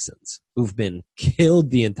Houston Texans, who've been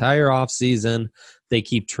killed the entire offseason. They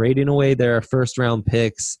keep trading away their first-round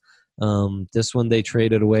picks. This one they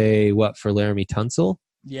traded away, for Laramie Tunsil?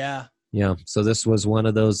 Yeah. Yeah, so this was one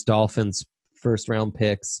of those Dolphins first-round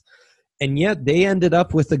picks. And yet they ended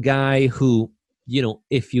up with a guy who,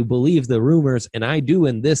 if you believe the rumors, and I do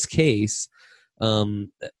in this case,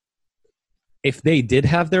 if they did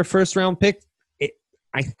have their first-round pick,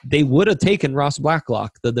 they would have taken Ross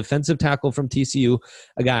Blacklock, the defensive tackle from TCU,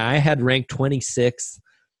 a guy I had ranked 26th.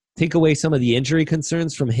 Take away some of the injury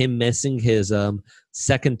concerns from him missing his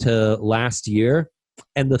second to last year,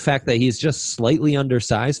 and the fact that he's just slightly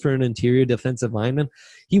undersized for an interior defensive lineman,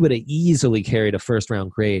 he would have easily carried a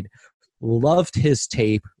first-round grade. Loved his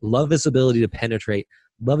tape, love his ability to penetrate,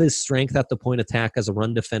 love his strength at the point attack as a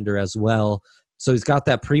run defender as well. So he's got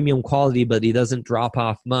that premium quality, but he doesn't drop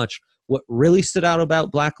off much. What really stood out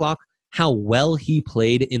about Blacklock, how well he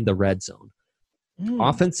played in the red zone.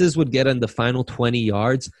 Offenses would get in the final 20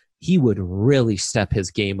 yards. He would really step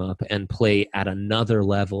his game up and play at another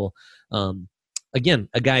level. Again,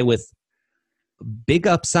 a guy with big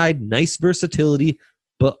upside, nice versatility,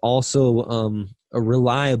 but also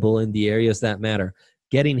reliable in the areas that matter.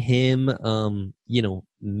 Getting him,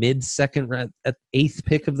 mid-second round, at 8th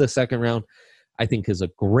pick of the second round, I think is a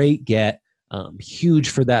great get. Huge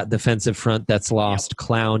for that defensive front that's lost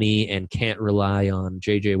Clowney and can't rely on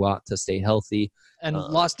J.J. Watt to stay healthy. And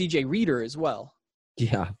lost DJ Reader as well.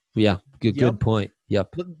 Yeah. Good point.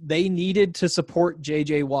 Yep. They needed to support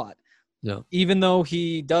J.J. Watt. Yeah. Even though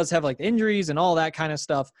he does have injuries and all that kind of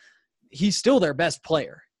stuff, he's still their best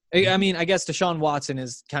player. I mean, I guess Deshaun Watson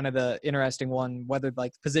is kind of the interesting one, whether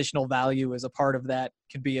positional value is a part of that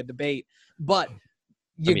could be a debate. But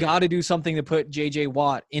you got to do something to put J.J.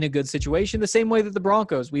 Watt in a good situation, the same way that the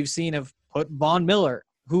Broncos we've seen have put Von Miller,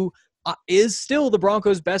 who is still the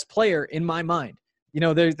Broncos' best player in my mind.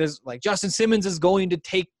 There's Justin Simmons is going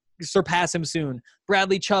to surpass him soon.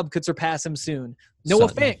 Bradley Chubb could surpass him soon. Noah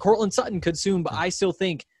Fant, Cortland Sutton could soon, but I still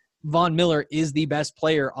think Von Miller is the best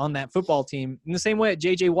player on that football team in the same way that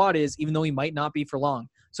J.J. Watt is, even though he might not be for long.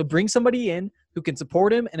 So bring somebody in who can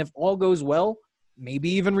support him, and if all goes well,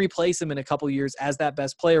 maybe even replace him in a couple years as that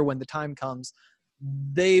best player when the time comes.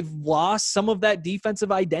 They've lost some of that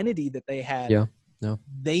defensive identity that they had No.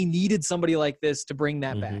 They needed somebody like this to bring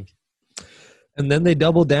that back. And then they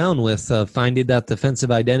doubled down with finding that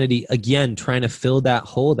defensive identity again, trying to fill that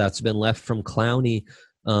hole that's been left from Clowney,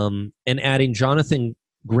 and adding Jonathan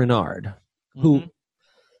Grenard, who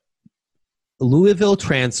Louisville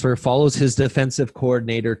transfer, follows his defensive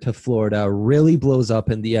coordinator to Florida, really blows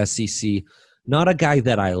up in the SEC. Not a guy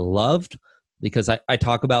that I loved because I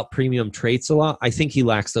talk about premium traits a lot. I think he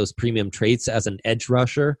lacks those premium traits as an edge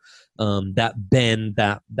rusher. That bend,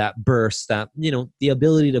 that burst, that, the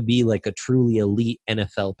ability to be like a truly elite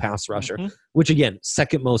NFL pass rusher, which again,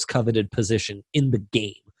 second most coveted position in the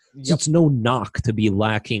game. So it's no knock to be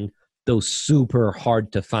lacking those super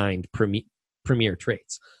hard to find premier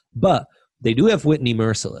traits. But they do have Whitney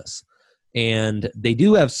Merciless, and they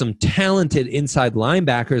do have some talented inside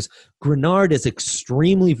linebackers. Grenard is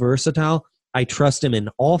extremely versatile. I trust him in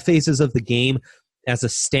all phases of the game. As a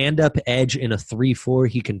stand-up edge in a 3-4,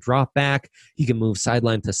 he can drop back. He can move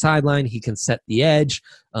sideline to sideline. He can set the edge.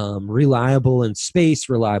 Reliable in space,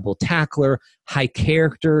 reliable tackler, high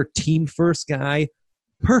character, team-first guy.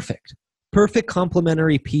 Perfect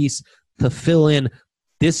complementary piece to fill in.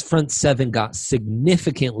 This front seven got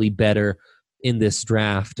significantly better in this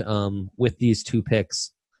draft with these 2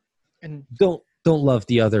 picks. And don't love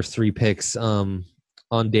the other 3 picks.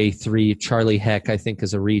 On day 3, Charlie Heck, I think,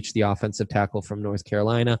 is a reach, the offensive tackle from North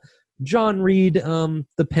Carolina. John Reed,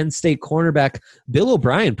 the Penn State cornerback. Bill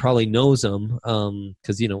O'Brien probably knows him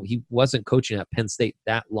because, he wasn't coaching at Penn State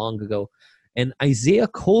that long ago. And Isaiah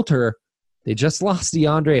Coulter, they just lost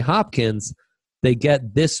DeAndre Hopkins. They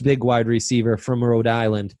get this big wide receiver from Rhode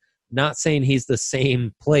Island. Not saying he's the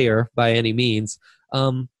same player by any means,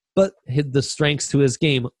 but the strengths to his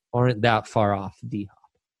game aren't that far off D-Hop.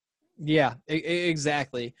 Yeah,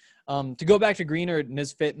 exactly. To go back to Greenard and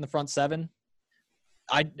his fit in the front 7,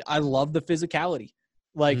 I love the physicality.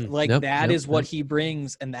 That is what he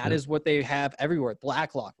brings, and that is what they have everywhere.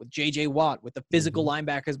 Blacklock, with J.J. Watt, with the physical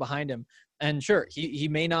linebackers behind him. And sure, he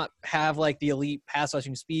may not have like the elite pass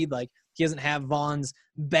rushing speed. Like he doesn't have Vaughn's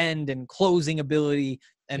bend and closing ability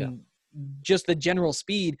and just the general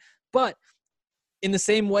speed. But in the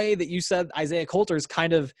same way that you said Isaiah Coulter is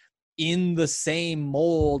kind of in the same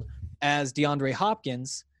mold as DeAndre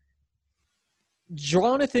Hopkins,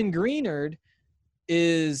 Jonathan Greenard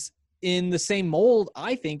is in the same mold,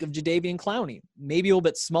 I think, of Jadeveon Clowney. Maybe a little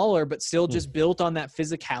bit smaller, but still just built on that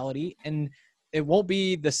physicality. And it won't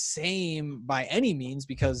be the same by any means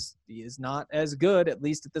because he is not as good, at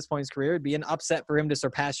least at this point in his career. It'd be an upset for him to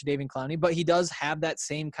surpass Jadeveon Clowney, but he does have that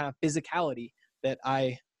same kind of physicality that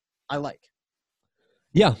I like.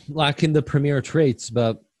 Yeah, lacking the premier traits,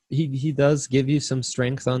 but he does give you some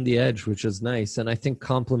strength on the edge, which is nice. And I think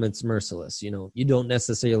complements Merciless. You don't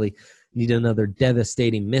necessarily need another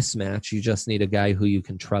devastating mismatch. You just need a guy who you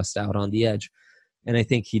can trust out on the edge. And I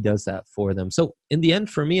think he does that for them. So in the end,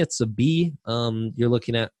 for me, it's a B. You're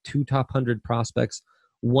looking at 2 top 100 prospects,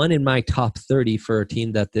 1 in my top 30 for a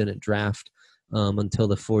team that didn't draft until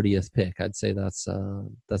the 40th pick. I'd say that's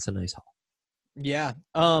a nice haul. Yeah.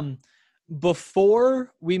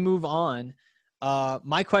 Before we move on,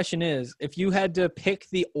 my question is, if you had to pick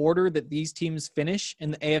the order that these teams finish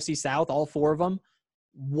in the AFC South, all 4 of them,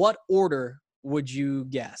 what order would you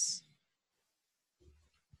guess?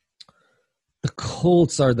 The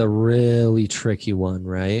Colts are the really tricky one,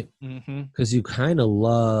 right? Because you kind of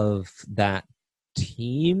love that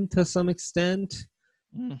team to some extent,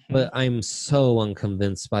 but I'm so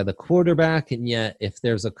unconvinced by the quarterback. And yet, if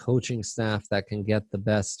there's a coaching staff that can get the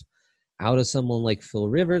best out of someone like Phil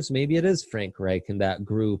Rivers, maybe it is Frank Reich in that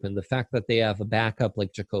group. And the fact that they have a backup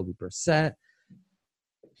like Jacoby Brissett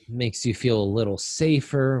makes you feel a little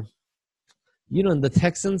safer. And the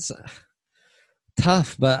Texans,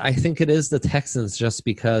 tough, but I think it is the Texans just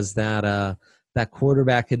because that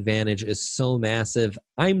quarterback advantage is so massive.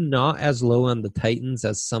 I'm not as low on the Titans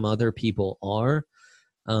as some other people are,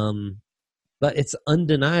 but it's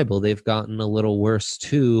undeniable they've gotten a little worse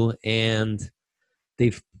too, and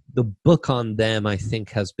the book on them, I think,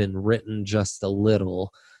 has been written just a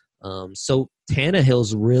little. So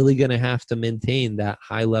Tannehill's really going to have to maintain that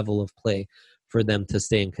high level of play for them to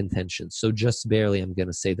stay in contention. So just barely, I'm going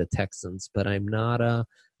to say the Texans, but I'm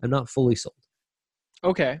not fully sold.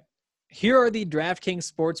 Okay. Here are the DraftKings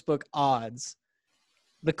Sportsbook odds.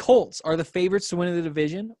 The Colts are the favorites to win the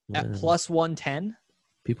division at plus 110.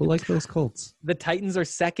 People like those Colts. The Titans are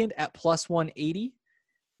second at plus 180.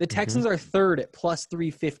 The Texans are third at plus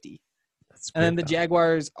 350. And then the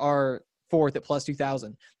Jaguars are fourth at plus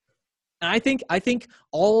 2,000. And I think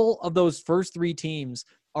all of those first 3 teams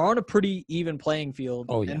are on a pretty even playing field.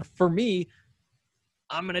 Oh, yeah. And for me,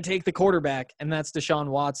 I'm going to take the quarterback, and that's Deshaun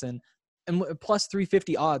Watson. and plus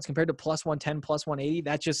 350 odds compared to plus 110, plus 180.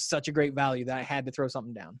 That's just such a great value that I had to throw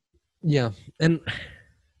something down. Yeah. And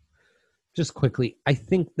just quickly, I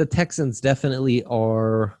think the Texans definitely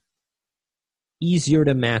are easier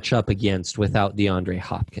to match up against without DeAndre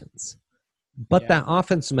Hopkins. But that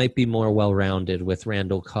offense might be more well-rounded with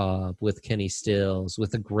Randall Cobb, with Kenny Stills,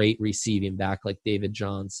 with a great receiving back like David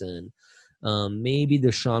Johnson. Maybe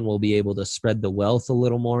Deshaun will be able to spread the wealth a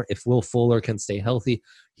little more. If Will Fuller can stay healthy,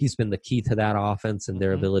 he's been the key to that offense and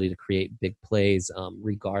their ability to create big plays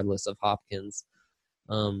regardless of Hopkins.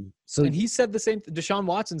 And he said the same. Deshaun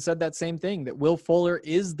Watson said that same thing, that Will Fuller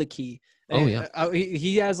is the key. Oh, yeah.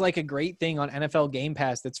 He has like a great thing on NFL Game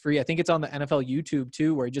Pass that's free. I think it's on the NFL YouTube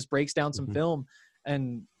too, where he just breaks down some film.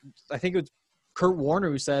 And I think it was Kurt Warner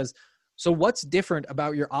who says, so what's different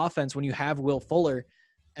about your offense when you have Will Fuller?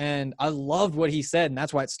 And I loved what he said, and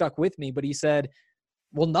that's why it stuck with me. But he said,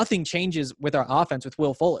 well, nothing changes with our offense with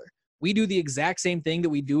Will Fuller. We do the exact same thing that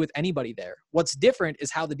we do with anybody there. What's different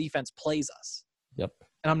is how the defense plays us. Yep.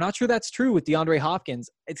 And I'm not sure that's true with DeAndre Hopkins,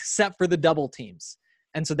 except for the double teams.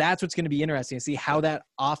 And so that's what's going to be interesting to see how that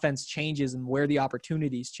offense changes and where the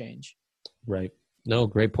opportunities change. Right. No,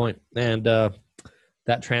 great point. And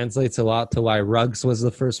that translates a lot to why Ruggs was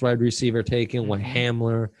the first wide receiver taken, why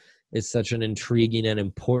Hamler is such an intriguing and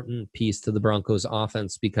important piece to the Broncos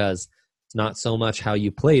offense, because it's not so much how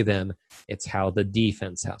you play them, it's how the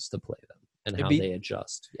defense has to play them and how they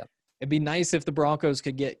adjust. Yep. It'd be nice if the Broncos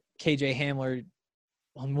could get KJ Hamler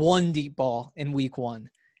on one deep ball in week 1.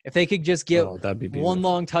 If they could just get one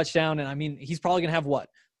long touchdown, and I mean, he's probably going to have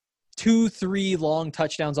 2-3 long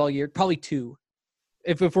touchdowns all year, probably 2,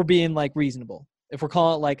 if we're being like reasonable. If we're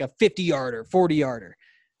calling it like a 50-yarder, 40-yarder,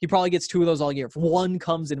 he probably gets 2 of those all year. If one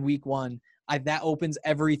comes in week 1, that opens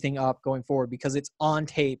everything up going forward because it's on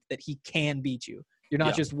tape that he can beat you. You're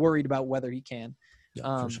not just worried about whether he can.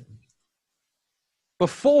 Yeah, for sure.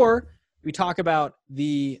 Before we talk about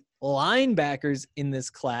the linebackers in this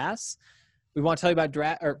class, we want to tell you about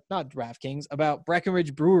DraftKings, about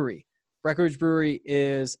Breckenridge Brewery. Breckenridge Brewery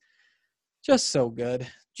is just so good.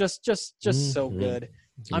 Just so good.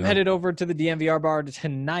 Yeah. I'm headed over to the DNVR bar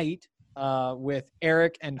tonight with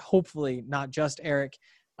Eric, and hopefully not just Eric,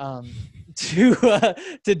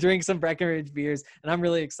 to drink some Breckenridge beers, and I'm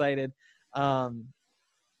really excited.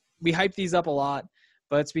 We hype these up a lot,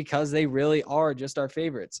 but it's because they really are just our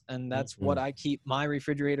favorites, and that's what I keep my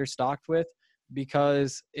refrigerator stocked with,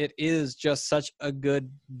 because it is just such a good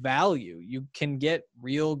value. You can get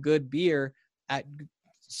real good beer at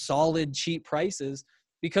solid, cheap prices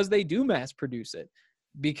because they do mass produce it.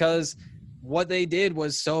 Because what they did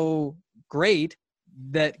was so great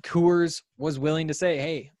that Coors was willing to say,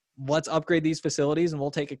 hey, let's upgrade these facilities and we'll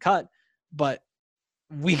take a cut, but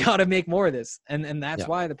we got to make more of this. And that's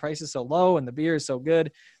why the price is so low and the beer is so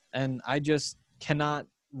good. And I just cannot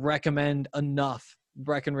recommend enough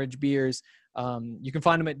Breckenridge beers. You can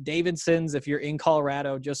find them at Davidson's if you're in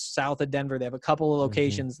Colorado, just south of Denver. They have a couple of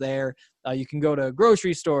locations there. You can go to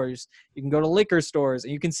grocery stores, you can go to liquor stores,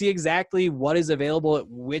 and you can see exactly what is available at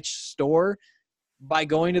which store by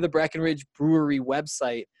going to the Breckenridge Brewery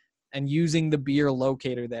website and using the beer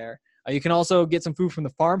locator there. You can also get some food from the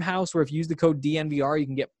farmhouse, where if you use the code DNVR, you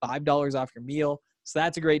can get $5 off your meal. So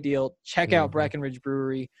that's a great deal. Check out Breckenridge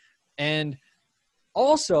Brewery. And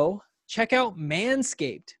also check out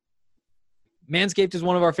Manscaped. Manscaped is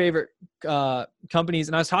one of our favorite companies,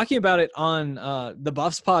 and I was talking about it on the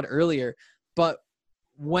Buffs pod earlier, but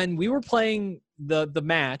when we were playing the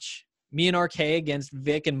match, me and RK against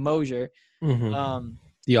Vic and Mosier, the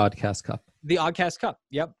Oddcast Cup. The Oddcast Cup,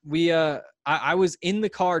 yep. I was in the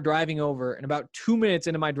car driving over, and about 2 minutes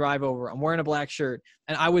into my drive over, I'm wearing a black shirt,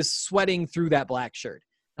 and I was sweating through that black shirt.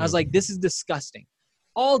 And I was like, this is disgusting.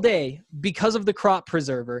 All day, because of the crop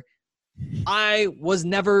preserver, I was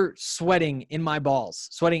never sweating in my balls,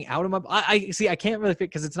 sweating out of my. I see. I can't really fit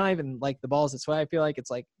because it's not even like the balls that sweat. I feel like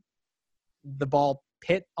it's like the ball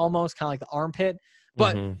pit, almost kind of like the armpit.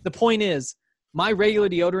 But the point is, my regular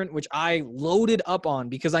deodorant, which I loaded up on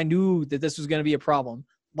because I knew that this was going to be a problem,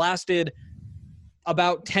 lasted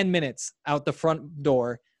about 10 minutes out the front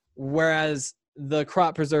door, whereas the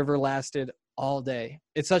crop preserver lasted all day.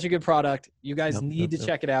 It's such a good product. You guys need to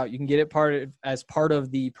check it out. You can get it as part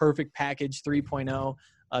of the Perfect Package 3.0.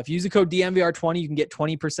 If you use the code DNVR20, you can get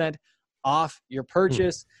 20% off your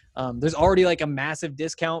purchase. There's already like a massive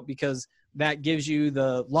discount because that gives you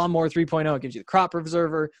the Lawnmower 3.0. It gives you the crop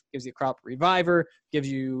preserver, gives you the crop reviver,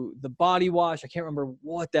 gives you the body wash. I can't remember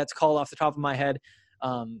what that's called off the top of my head.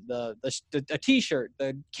 A t-shirt,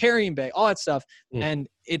 the carrying bag, all that stuff. And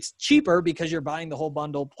it's cheaper because you're buying the whole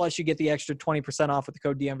bundle. Plus you get the extra 20% off with the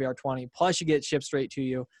code DNVR20. Plus you get shipped straight to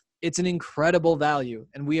you. It's an incredible value,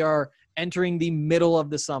 and we are entering the middle of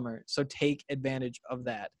the summer, so take advantage of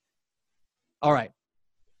that. All right.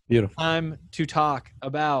 Beautiful. Time to talk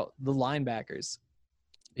about the linebackers.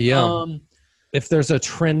 Yeah. If there's a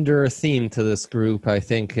trend or a theme to this group, I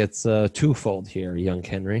think it's twofold here, young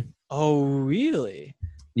Henry. Oh, really?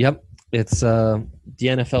 Yep. It's the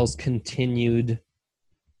NFL's continued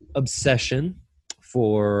obsession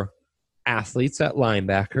for athletes at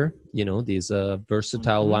linebacker, these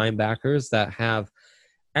versatile linebackers that have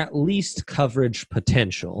at least coverage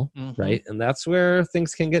potential, right? And that's where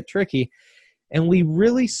things can get tricky. And we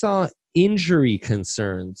really saw injury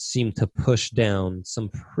concerns seem to push down some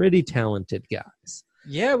pretty talented guys.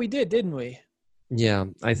 Yeah, we did, didn't we? Yeah,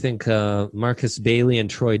 I think Marcus Bailey and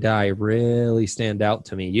Troy Dye really stand out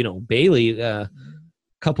to me. Bailey, a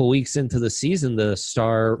couple weeks into the season, the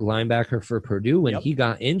star linebacker for Purdue, when he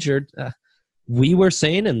got injured, we were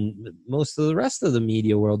saying, and most of the rest of the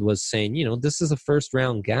media world was saying, this is a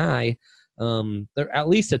first-round guy. They're at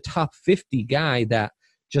least a top 50 guy that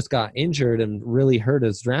just got injured and really hurt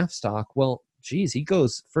his draft stock. Well, geez, he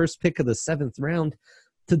goes first pick of the 7th round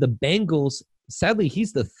to the Bengals. Sadly,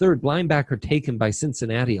 he's the third linebacker taken by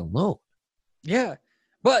Cincinnati alone. Yeah.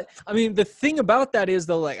 But, I mean, the thing about that is,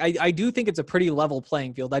 though, I do think it's a pretty level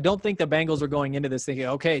playing field. I don't think the Bengals are going into this thinking,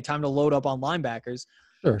 okay, time to load up on linebackers.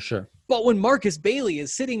 Sure. But when Marcus Bailey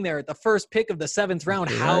is sitting there at the first pick of the 7th round,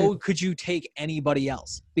 how could you take anybody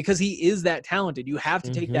else? Because he is that talented. You have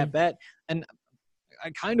to take that bet. And I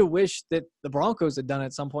kind of wish that the Broncos had done it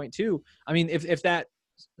at some point too. I mean, if that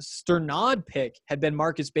Sternad pick had been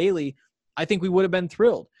Marcus Bailey, I think we would have been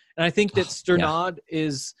thrilled. And I think that Sternad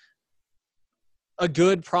is a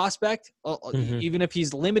good prospect, even if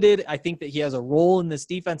he's limited. I think that he has a role in this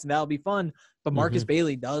defense, and that'll be fun. But Marcus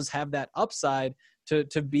Bailey does have that upside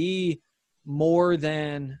to be more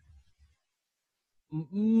than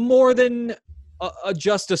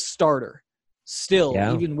just a starter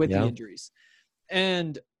still, even with the injuries.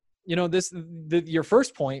 And, your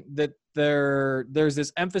first point that there's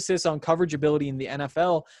this emphasis on coverage ability in the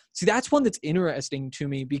NFL. See, that's one that's interesting to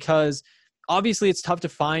me because obviously it's tough to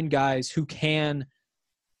find guys who can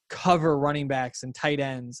cover running backs and tight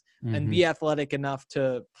ends and be athletic enough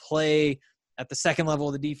to play at the second level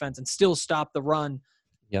of the defense and still stop the run.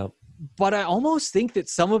 Yep. But I almost think that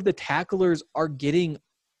some of the tacklers are getting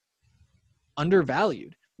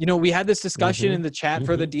undervalued. We had this discussion in the chat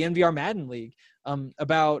for the DNVR Madden League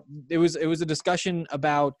about it was a discussion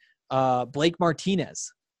about Blake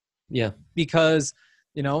Martinez. Yeah. Because,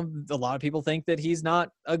 a lot of people think that he's not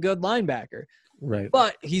a good linebacker. Right.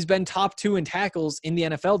 But he's been top 2 in tackles in the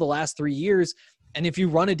NFL the last 3 years. And if you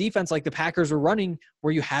run a defense like the Packers are running,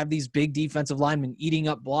 where you have these big defensive linemen eating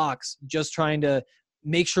up blocks, just trying to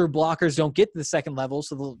make sure blockers don't get to the second level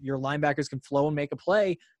so your linebackers can flow and make a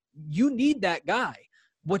play, you need that guy.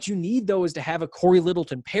 What you need, though, is to have a Corey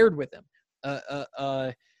Littleton paired with him. Who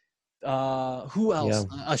else?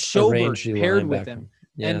 A Schobert paired with him.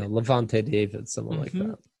 Yeah, and Levante David, someone like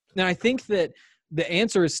that. Now, I think that the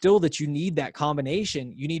answer is still that you need that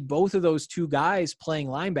combination. You need both of those two guys playing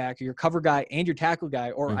linebacker, your cover guy and your tackle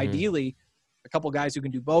guy, or ideally a couple guys who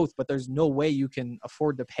can do both, but there's no way you can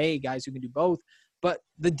afford to pay guys who can do both. But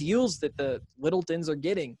the deals that the Littletons are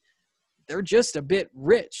getting, they're just a bit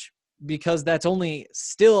rich because that's only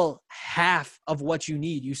still half of what you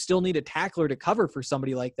need. You still need a tackler to cover for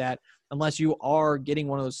somebody like that unless you are getting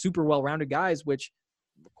one of those super well-rounded guys, which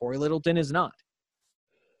Corey Littleton is not.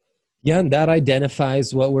 Yeah, and that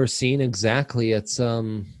identifies what we're seeing exactly. It's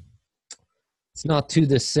not too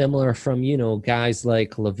dissimilar from, guys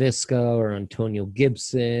like LaVisca or Antonio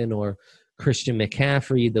Gibson or Christian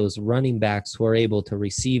McCaffrey, those running backs who are able to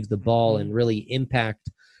receive the ball and really impact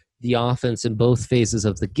the offense in both phases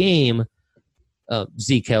of the game.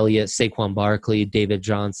 Zeke Elliott, Saquon Barkley, David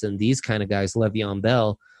Johnson, these kind of guys, Le'Veon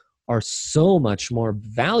Bell, are so much more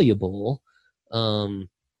valuable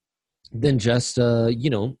than just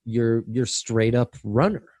your straight up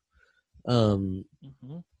runner, who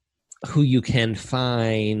you can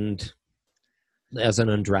find as an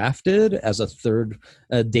undrafted, as a third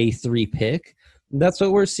day 3 pick. And that's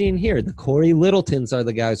what we're seeing here. The Corey Littletons are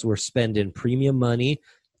the guys we're spending premium money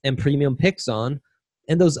and premium picks on.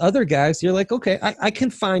 And those other guys, you're like, okay, I can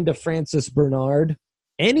find a Francis Bernard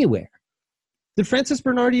anywhere. Did Francis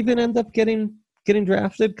Bernard even end up getting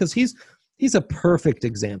drafted? Because he's a perfect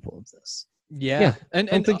example of this. Yeah. And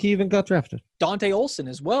I don't think he even got drafted. Dante Olson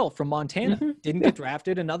as well from Montana didn't get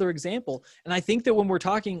drafted. Another example. And I think that when we're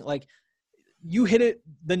talking, like, you hit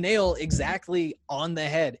the nail exactly on the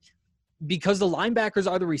head because the linebackers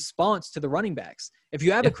are the response to the running backs. If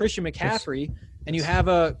you have a Christian McCaffrey and you have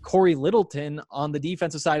a Corey Littleton on the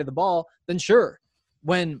defensive side of the ball, then sure,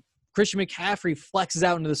 when Christian McCaffrey flexes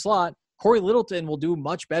out into the slot, Corey Littleton will do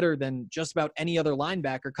much better than just about any other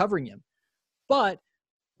linebacker covering him. But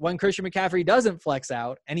when Christian McCaffrey doesn't flex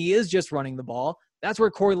out and he is just running the ball, that's where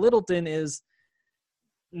Corey Littleton is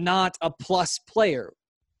not a plus player.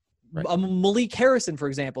 Right. Malik Harrison, for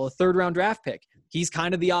example, a third-round draft pick, he's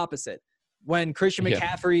kind of the opposite. When Christian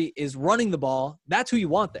McCaffrey is running the ball, that's who you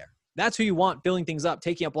want there. That's who you want filling things up,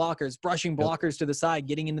 taking up blockers, brushing blockers to the side,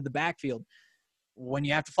 getting into the backfield. When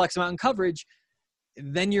you have to flex them out in coverage,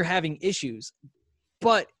 then you're having issues.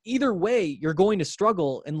 But either way, you're going to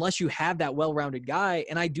struggle unless you have that well-rounded guy.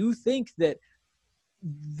 And I do think that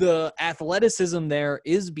the athleticism there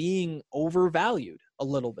is being overvalued a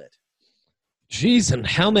little bit. Jeez, and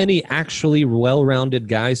how many actually well-rounded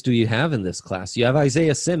guys do you have in this class? You have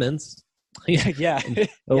Isaiah Simmons. Yeah.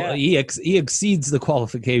 He exceeds the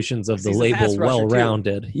qualifications of the label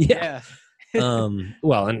well-rounded. Yeah.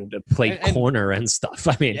 Well, and play corner and stuff.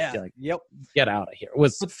 I mean, get out of here.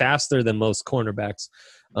 Was faster than most cornerbacks,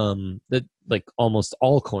 almost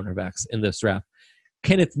all cornerbacks in this draft.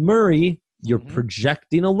 Kenneth Murray, you're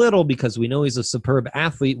projecting a little because we know he's a superb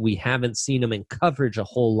athlete. We haven't seen him in coverage a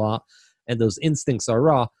whole lot, and those instincts are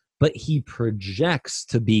raw, but he projects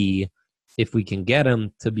to be, if we can get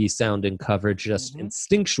him to be sound in coverage just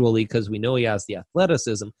instinctually, because we know he has the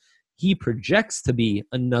athleticism, he projects to be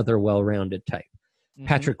another well-rounded type.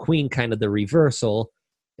 Patrick Queen, kind of the reversal.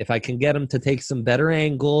 If I can get him to take some better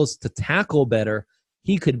angles, to tackle better,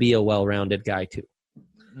 he could be a well-rounded guy too.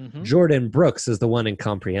 Jordan Brooks is the one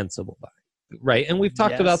incomprehensible by, right? And we've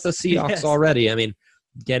talked about the Seahawks already. I mean,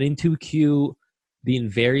 getting too cute, being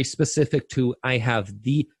very specific to,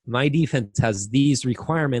 my defense has these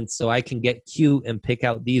requirements, so I can get cute and pick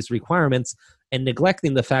out these requirements, and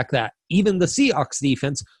neglecting the fact that even the Seahawks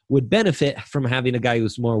defense would benefit from having a guy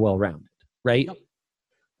who's more well-rounded, right?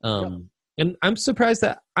 And I'm surprised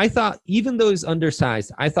that I thought, even though he's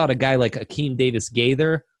undersized, I thought a guy like Akeem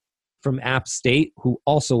Davis-Gaither from App State, who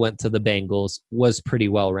also went to the Bengals, was pretty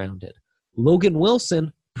well-rounded. Logan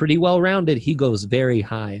Wilson, pretty well-rounded. He goes very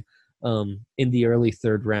high in the early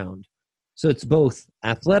third round. So it's both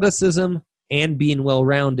athleticism and being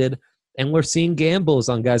well-rounded. And we're seeing gambles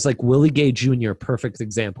on guys like Willie Gay Jr., perfect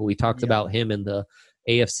example. We talked about him in the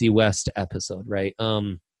AFC West episode, right?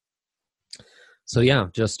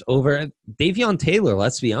 Just over Davion Taylor,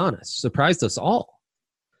 let's be honest, surprised us all.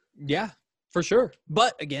 Yeah, for sure.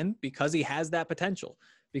 But again, because he has that potential,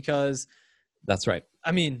 because that's right.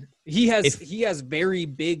 I mean, he has very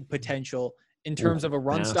big potential in terms of a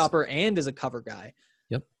run stopper and as a cover guy.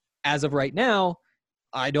 Yep. As of right now,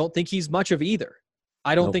 I don't think he's much of either.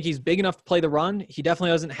 I don't think he's big enough to play the run. He definitely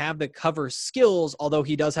doesn't have the cover skills, although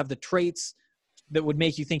he does have the traits that would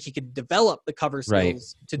make you think he could develop the cover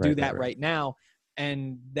skills to do that right now.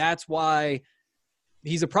 And that's why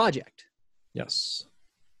he's a project. Yes.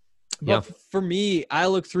 But for me, I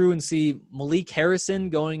look through and see Malik Harrison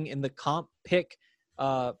going in the comp pick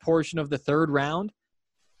portion of the third round.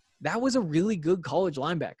 That was a really good college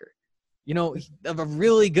linebacker. You know, a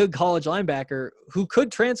really good college linebacker who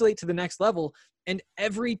could translate to the next level. And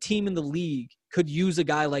every team in the league could use a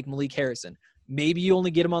guy like Malik Harrison. Maybe you only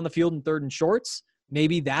get him on the field in third and shorts.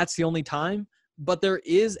 Maybe that's the only time. But there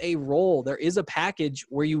is a role. There is a package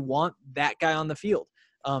where you want that guy on the field.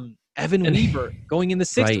 Evan Weaver going in the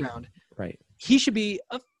sixth round. Right. He should be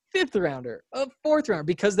a fifth rounder, a fourth round,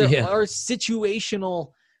 because there are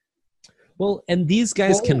situational. Well, and these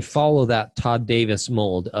guys can follow that Todd Davis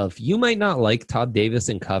mold of, you might not like Todd Davis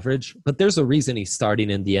in coverage, but there's a reason he's starting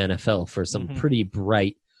in the NFL for some pretty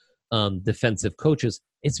bright defensive coaches.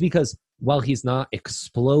 It's because while he's not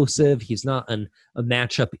explosive, he's not a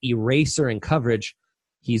matchup eraser in coverage,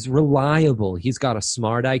 he's reliable. He's got a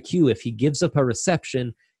smart IQ. If he gives up a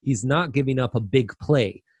reception, he's not giving up a big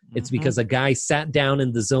play. It's because a guy sat down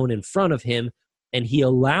in the zone in front of him and he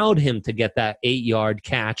allowed him to get that 8-yard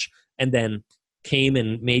catch and then came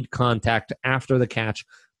and made contact after the catch,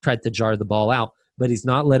 tried to jar the ball out. But he's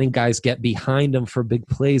not letting guys get behind him for big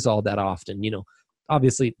plays all that often. You know,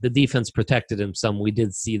 obviously the defense protected him some. We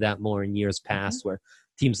did see that more in years past where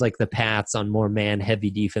teams like the Pats on more man-heavy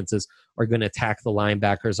defenses are going to attack the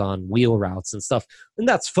linebackers on wheel routes and stuff. And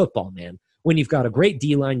that's football, man. When you've got a great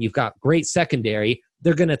D-line, you've got great secondary,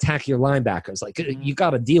 they're going to attack your linebackers. Like, you got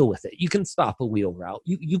to deal with it. You can stop a wheel route.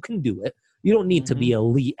 You can do it. You don't need to be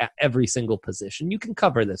elite at every single position. You can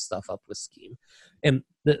cover this stuff up with scheme.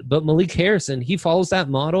 But Malik Harrison, he follows that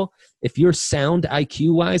model. If you're sound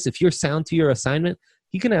IQ-wise, if you're sound to your assignment,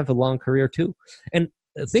 he can have a long career too. And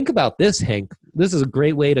think about this, Hank. This is a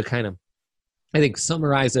great way to kind of I think,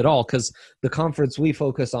 summarize it all, because the conference we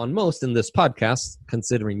focus on most in this podcast,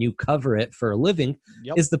 considering you cover it for a living,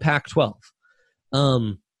 is the Pac-12.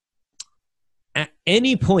 At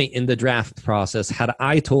any point in the draft process, had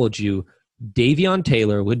I told you Davion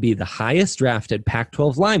Taylor would be the highest drafted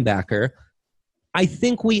Pac-12 linebacker, I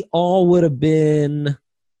think we all would have been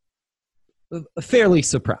fairly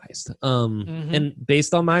surprised. And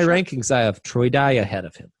based on my rankings, I have Troy Dye ahead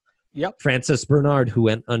of him. Francis Bernard, who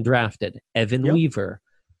went undrafted. Evan Weaver.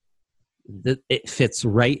 It fits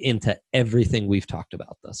right into everything we've talked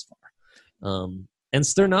about thus far. And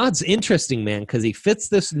Sternad's interesting, man, because he fits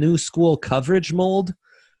this new school coverage mold.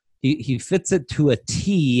 He fits it to a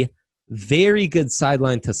T. Very good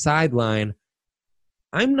sideline to sideline.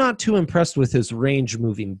 I'm not too impressed with his range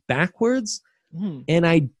moving backwards, and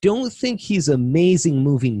I don't think he's amazing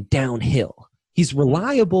moving downhill. He's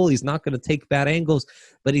reliable. He's not going to take bad angles,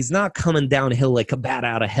 but he's not coming downhill like a bat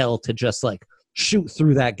out of hell to just like shoot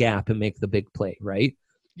through that gap and make the big play, right?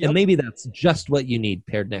 And maybe that's just what you need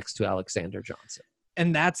paired next to Alexander Johnson.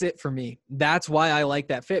 And that's it for me. That's why I like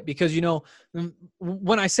that fit, because,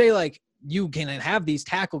 when I say like you can have these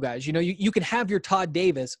tackle guys, you can have your Todd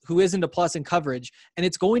Davis, who isn't a plus in coverage, and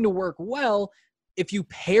it's going to work well if you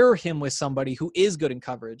pair him with somebody who is good in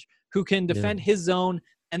coverage, who can defend his zone,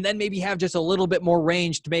 and then maybe have just a little bit more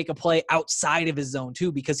range to make a play outside of his zone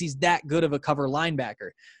too, because he's that good of a cover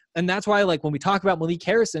linebacker. And that's why, like, when we talk about Malik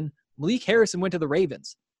Harrison went to the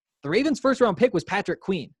Ravens. The Ravens' first-round pick was Patrick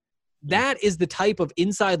Queen. That is the type of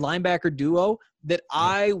inside linebacker duo that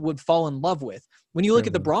I would fall in love with. When you look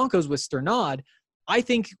at the Broncos with Sternad, I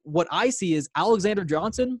think what I see is Alexander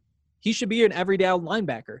Johnson, he should be an every down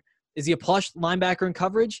linebacker. Is he a plush linebacker in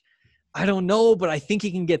coverage? I don't know, but I think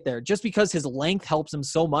he can get there just because his length helps him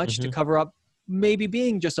so much to cover up maybe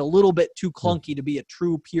being just a little bit too clunky to be a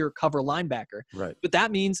true pure cover linebacker. Right. But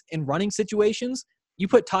that means in running situations, you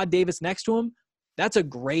put Todd Davis next to him, that's a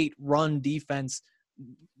great run defensive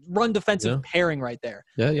pairing right there.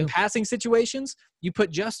 In passing situations, you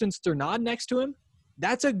put Justin Sternad next to him,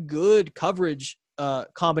 that's a good coverage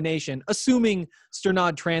combination, assuming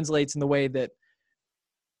Sternad translates in the way that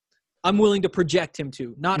I'm willing to project him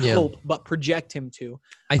to, not hope, but project him to.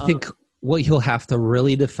 I think what he'll have to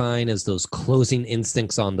really define is those closing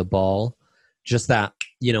instincts on the ball. Just that,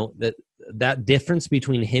 that difference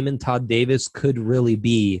between him and Todd Davis could really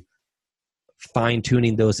be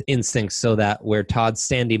fine-tuning those instincts so that where Todd's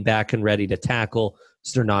standing back and ready to tackle,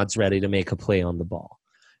 Sternad's ready to make a play on the ball.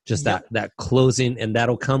 Just that closing, and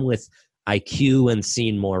that'll come with IQ and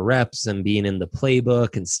seeing more reps and being in the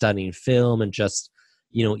playbook and studying film and just,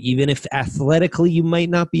 even if athletically you might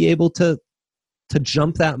not be able to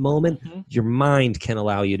jump that moment, your mind can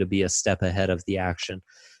allow you to be a step ahead of the action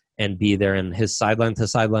and be there. And his sideline to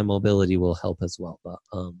sideline mobility will help as well. But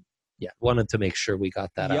wanted to make sure we got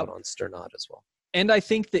that out on Sternad as well. And I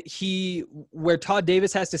think that where Todd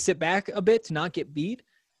Davis has to sit back a bit to not get beat,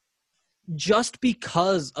 just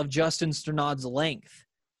because of Justin Sternad's length,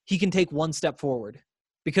 he can take one step forward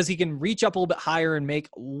because he can reach up a little bit higher and make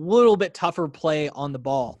a little bit tougher play on the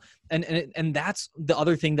ball. And that's the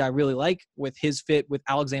other thing that I really like with his fit with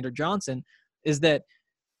Alexander Johnson is that,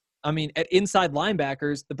 at inside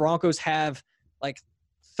linebackers, the Broncos have like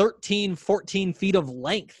 13, 14 feet of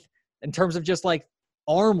length in terms of just like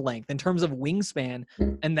arm length, in terms of wingspan.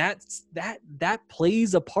 And that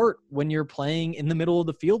plays a part when you're playing in the middle of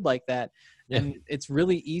the field like that. Yeah. And it's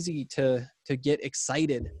really easy to get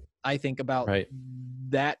excited, I think, about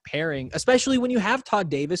that pairing, especially when you have Todd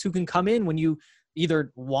Davis who can come in when you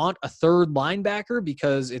either want a third linebacker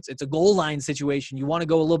because it's a goal line situation. You want to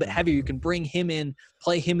go a little bit heavier. You can bring him in,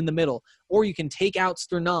 play him in the middle, or you can take out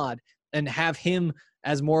Sternad and have him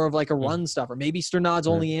as more of like a run stuffer. Maybe Sternad's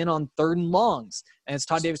only in on third and longs and it's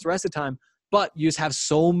Todd Davis the rest of the time, but you just have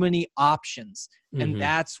so many options. And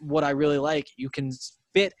that's what I really like. You can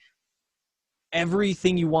fit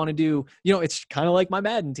everything you want to do. It's kind of like my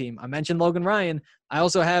Madden team. I mentioned Logan Ryan. I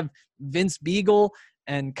also have Vince Beagle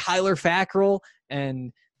and Kyler Fackrell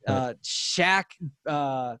and Shaq.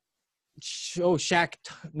 I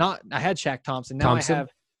had Shaq Thompson. Now Thompson? I have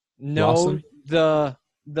Lawson?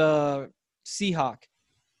 the Seahawk.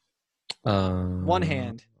 One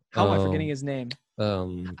hand. How am I forgetting his name?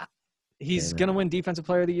 He's going to win Defensive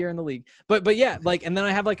Player of the Year in the league. But yeah, and then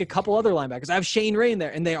I have a couple other linebackers. I have Shane Ray in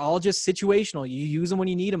there, and they're all just situational. You use them when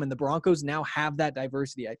you need them, and the Broncos now have that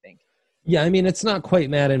diversity, I think. Yeah, it's not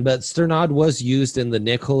quite Madden, but Sternad was used in the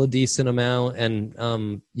nickel a decent amount, and,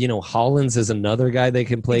 Hollins is another guy they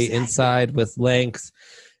can play inside with length.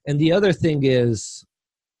 And the other thing is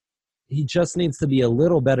he just needs to be a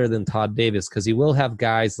little better than Todd Davis because he will have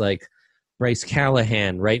guys like Bryce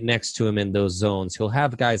Callahan right next to him in those zones. He'll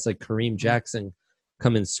have guys like Kareem Jackson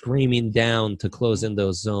coming screaming down to close in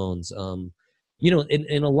those zones.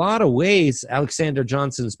 In a lot of ways, Alexander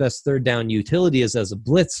Johnson's best third down utility is as a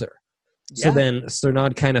blitzer. So then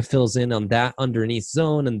Sternad kind of fills in on that underneath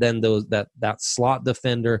zone, and then that slot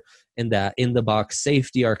defender and that in the box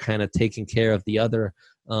safety are kind of taking care of the other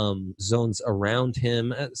zones around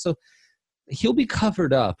him. So he'll be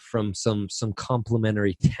covered up from some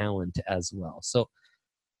complementary talent as well. So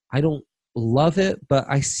I don't love it, but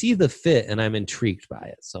I see the fit and I'm intrigued by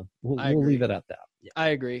it. So we'll leave it at that. Yeah. I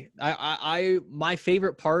agree. My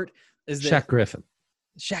favorite part is that Shaq Griffin.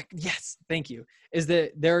 Shaq, yes, thank you. Is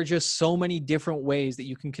that there are just so many different ways that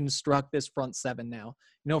you can construct this front seven now.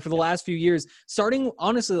 For the last few years, starting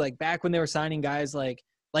honestly, like back when they were signing guys like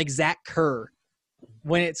Zach Kerr,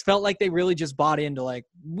 when it's felt like they really just bought into like,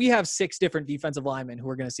 we have 6 different defensive linemen who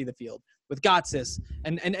are going to see the field with Gotsis.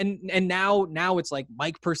 And now it's like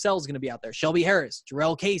Mike Purcell's going to be out there, Shelby Harris,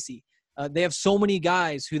 Jarrell Casey. They have so many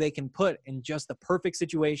guys who they can put in just the perfect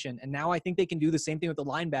situation. And now I think they can do the same thing with the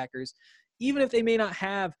linebackers. Even if they may not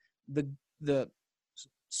have the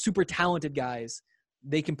super talented guys,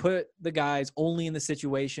 they can put the guys only in the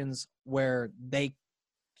situations where they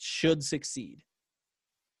should succeed.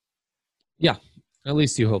 Yeah, at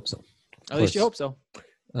least you hope so. At least you hope so.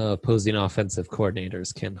 Opposing offensive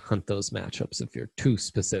coordinators can hunt those matchups if you're too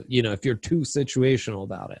specific. If you're too situational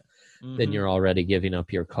about it, then you're already giving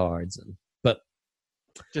up your cards. But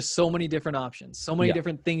just so many different options, so many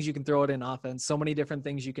different things you can throw it in offense, so many different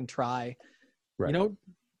things you can try. Right.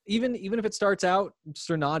 Even if it starts out,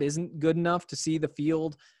 Sternad isn't good enough to see the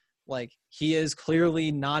field. Like, he is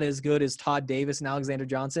clearly not as good as Todd Davis and Alexander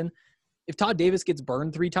Johnson. If Todd Davis gets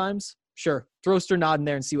burned 3 times, sure, throw Sternad in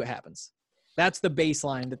there and see what happens. That's the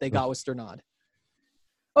baseline that they got with Sternad.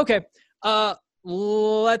 Okay,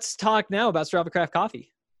 let's talk now about Strava Craft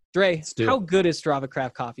Coffee. Dre, how good is Strava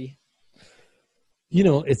Craft Coffee?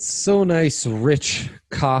 It's so nice, rich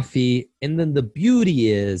coffee. And then the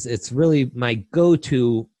beauty is it's really my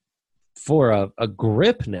go-to for a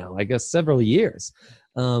grip now, I guess several years,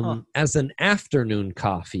 as an afternoon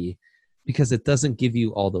coffee, because it doesn't give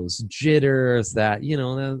you all those jitters that,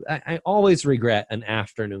 I always regret an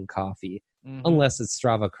afternoon coffee unless it's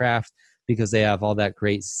Strava Craft, because they have all that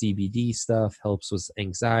great CBD stuff, helps with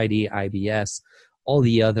anxiety, IBS, all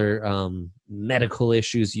the other medical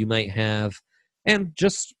issues you might have. And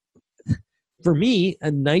just, for me, a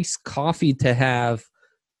nice coffee to have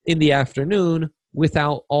in the afternoon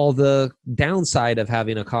without all the downside of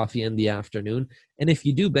having a coffee in the afternoon. And if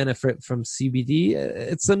you do benefit from CBD,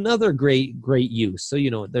 it's another great use.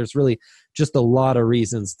 So, there's really just a lot of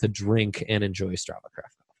reasons to drink and enjoy Strava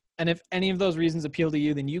Craft. And if any of those reasons appeal to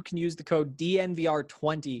you, then you can use the code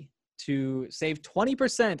DNVR20 to save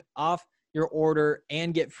 20% off your order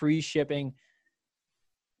and get free shipping.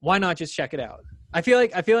 Why not just check it out? I feel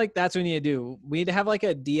like that's what we need to do. We need to have like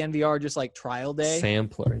a DNVR just like trial day.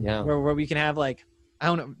 Sampler, yeah. Where we can have like, I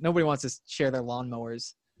don't know, nobody wants to share their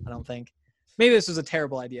lawnmowers, I don't think. Maybe this was a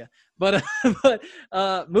terrible idea. But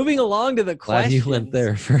moving along to the question. Glad you went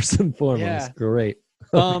there first and foremost. Yeah. Great.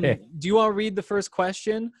 Okay. Do you want to read the first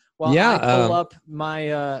question while I pull up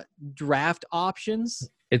my draft options?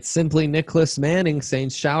 It's simply Nicholas Manning saying,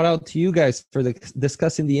 shout out to you guys for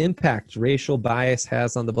discussing the impact racial bias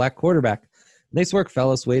has on the black quarterback. Nice work,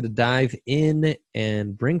 fellas. Way to dive in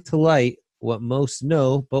and bring to light what most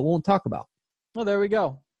know but won't talk about. Well, there we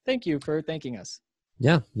go. Thank you for thanking us.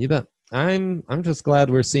 Yeah, you bet. I'm just glad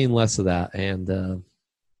we're seeing less of that, and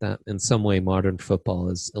that in some way modern football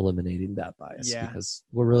is eliminating that bias, because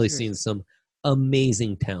we're really seeing some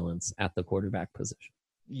amazing talents at the quarterback position.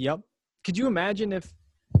 Yep. Could you imagine if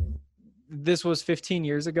this was 15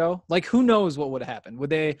 years ago? Like, who knows what would have happened? Would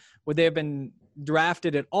they have been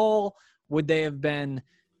drafted at all? Would they have been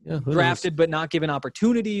drafted but not given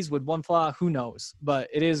opportunities? Would one flaw? Who knows? But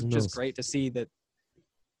it is just great to see that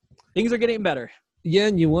things are getting better. Yeah,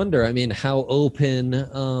 and you wonder, I mean, how open,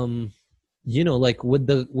 like would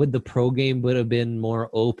the pro game would have been more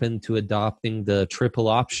open to adopting the triple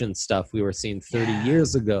option stuff we were seeing 30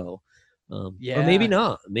 years ago? Or maybe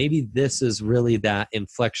not. Maybe this is really that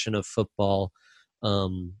inflection of football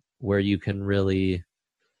where you can really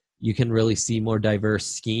see more diverse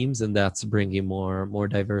schemes, and that's bringing more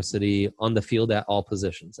diversity on the field at all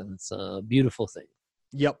positions, and it's a beautiful thing.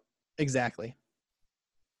 Yep, exactly.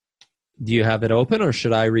 Do you have it open, or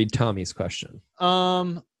should I read Tommy's question?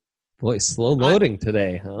 Boy, slow loading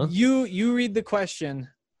today, huh? You read the question,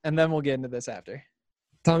 and then we'll get into this after.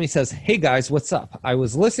 Tommy says, hey guys, what's up? I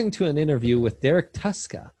was listening to an interview with Derek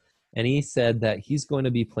Tuska, and he said that he's going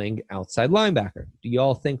to be playing outside linebacker. Do you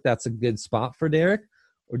all think that's a good spot for Derek,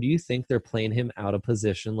 or do you think they're playing him out of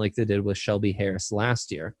position like they did with Shelby Harris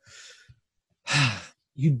last year?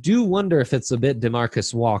 You do wonder if it's a bit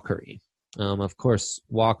DeMarcus Walker-y. Of course,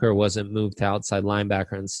 Walker wasn't moved to outside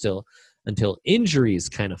linebacker until injuries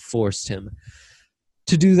kind of forced him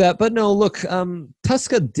to do that. But no, look,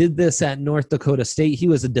 Tuszka did this at North Dakota State. He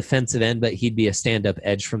was a defensive end, but he'd be a stand-up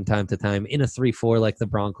edge from time to time. In a 3-4 like the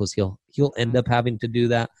Broncos, he'll end up having to do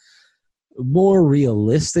that. More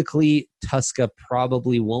realistically, Tuszka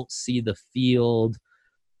probably won't see the field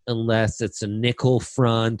unless it's a nickel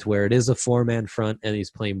front where it is a 4-man front and he's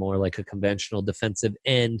playing more like a conventional defensive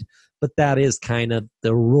end. But that is kind of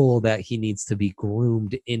the role that he needs to be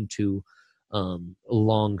groomed into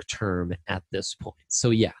long term at this point. So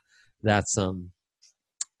yeah, that's I'm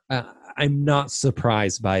not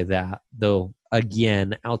surprised by that, though.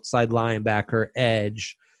 Again, outside linebacker,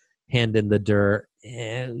 edge, hand in the dirt.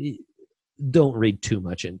 Don't read too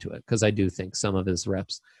much into it, because I do think some of his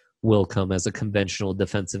reps will come as a conventional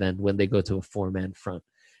defensive end when they go to a 4-man front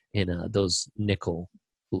in those nickel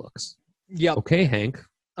looks. Yep. Okay, Hank.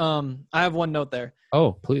 I have one note there.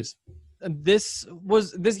 Oh, please. He's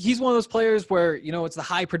one of those players where, it's the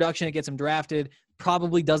high production that gets him drafted,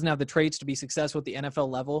 probably doesn't have the traits to be successful at the NFL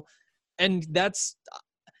level. And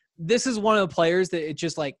this is one of the players that it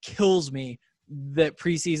just like kills me that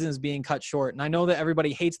preseason is being cut short. And I know that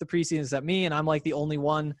everybody hates the preseason except me, and I'm like the only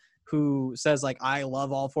one who says like, I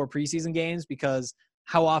love all 4 preseason games, because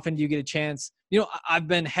how often do you get a chance? I've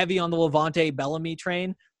been heavy on the Levante Bellamy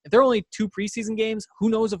train. If there are only 2 preseason games, who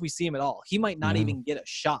knows if we see him at all? He might not even get a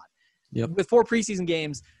shot. Yep. With 4 preseason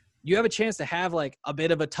games, you have a chance to have like a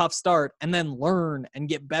bit of a tough start and then learn and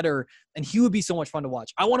get better. And he would be so much fun to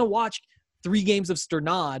watch. I want to watch 3 games of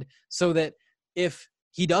Sternad so that if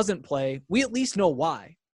he doesn't play, we at least know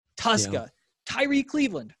why. Tuszka, Tyree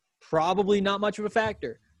Cleveland, probably not much of a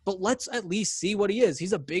factor, but let's at least see what he is.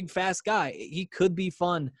 He's a big, fast guy. He could be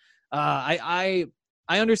fun. I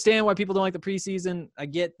understand why people don't like the preseason. I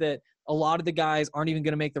get that a lot of the guys aren't even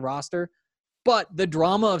going to make the roster, but the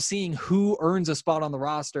drama of seeing who earns a spot on the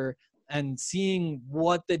roster and seeing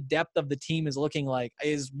what the depth of the team is looking like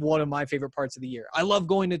is one of my favorite parts of the year. I love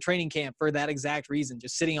going to training camp for that exact reason,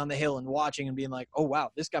 just sitting on the hill and watching and being like, oh, wow,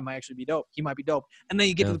 this guy might actually be dope. He might be dope. And then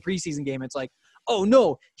you get to the preseason game, it's like, oh,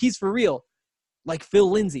 no, he's for real, like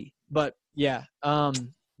Phil Lindsay. But, yeah.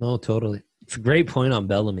 No, totally. It's a great point on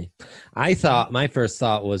Bellamy. My first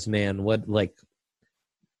thought was, man, what, like,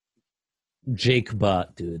 Jake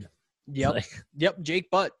Butt, dude. Yep. Jake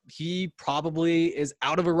Butt. He probably is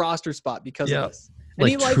out of a roster spot because of this. And like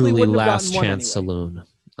he likely truly wouldn't have last gotten one chance anyway.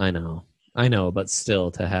 saloon. I know, but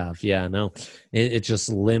still to have. Yeah, no. It just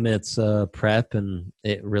limits prep, and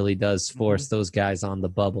it really does force those guys on the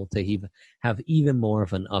bubble to have even more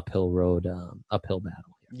of an uphill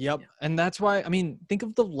battle. Yep. Yeah. And that's why, think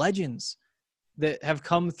of the legends that have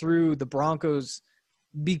come through the Broncos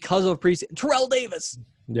because of preseason. Terrell Davis.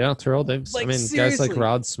 Yeah, Terrell Davis. Like, guys like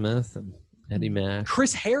Rod Smith and Eddie Mack.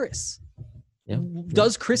 Chris Harris. Yeah.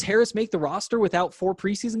 Does Chris Harris make the roster without 4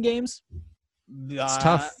 preseason games? It's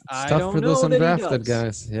tough. It's tough for those undrafted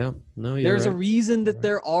guys. Yeah. No, there's a reason that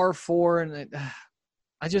there are 4, and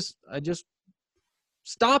I just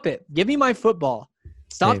stop it. Give me my football.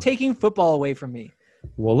 Stop taking football away from me.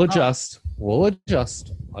 We'll adjust.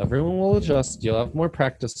 Everyone will adjust. You'll have more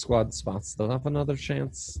practice squad spots. They'll have another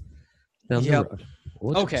chance down the road.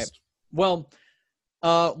 Okay. Well,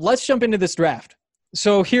 let's jump into this draft.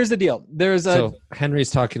 So here's the deal. So Henry's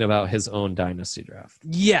talking about his own dynasty draft.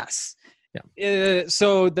 Yes. Yeah.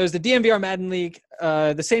 So there's the DNVR Madden League.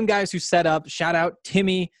 The same guys who set up. Shout out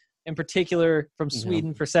Timmy in particular from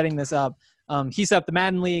Sweden for setting this up. He set up the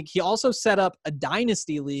Madden League. He also set up a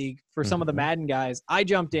Dynasty League for some of the Madden guys. I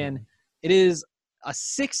jumped in. It is a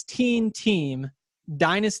 16-team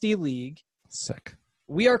Dynasty League. Sick.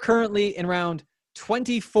 We are currently in round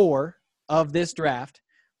 24 of this draft,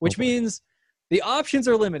 which means the options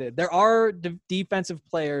are limited. There are defensive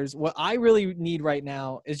players. What I really need right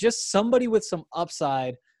now is just somebody with some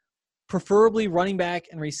upside, preferably running back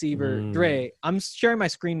and receiver. Dre, I'm sharing my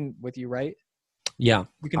screen with you, right? Yeah.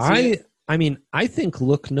 You can see it? I think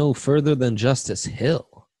look no further than Justice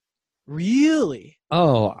Hill. Really?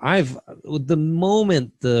 Oh, the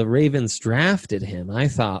moment the Ravens drafted him, I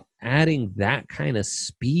thought adding that kind of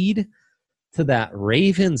speed to that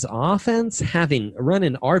Ravens offense,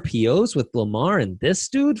 running RPOs with Lamar and this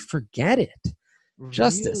dude, forget it. Really?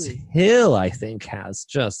 Justice Hill, I think, has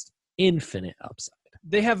just infinite upside.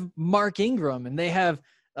 They have Mark Ingram and they have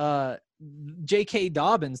J.K.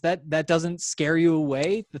 Dobbins. That doesn't scare you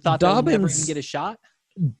away? The thought that he'll never even get a shot?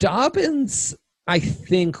 Dobbins, I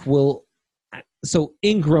think, will. So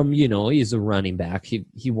Ingram, he's a running back.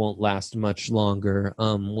 He won't last much longer.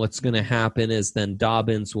 What's going to happen is then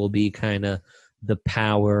Dobbins will be kind of the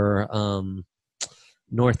power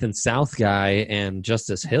north and south guy, and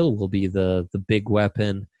Justice Hill will be the big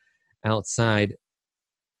weapon outside.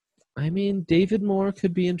 I mean, David Moore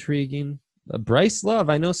could be intriguing. Bryce Love,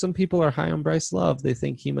 I know some people are high on Bryce Love. They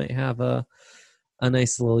think he might have a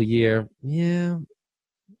nice little year. Yeah.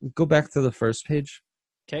 Go back to the first page.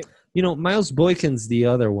 Okay. Miles Boykin's the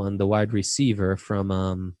other one, the wide receiver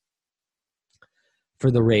from for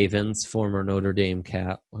the Ravens, former Notre Dame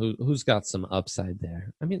Cat, who's got some upside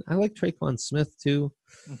there. I mean, I like Traquan Smith too.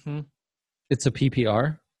 Mm-hmm. It's a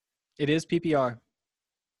PPR. It is PPR.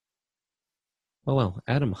 Oh, well,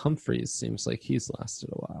 Adam Humphries seems like he's lasted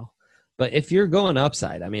a while. But if you're going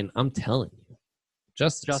upside, I mean, I'm telling you,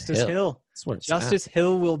 Justice Hill. Justice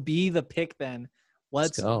Hill will be the pick then.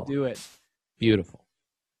 Let's do it. Beautiful.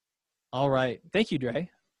 All right. Thank you, Dre.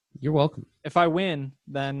 You're welcome. If I win,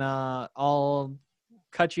 then I'll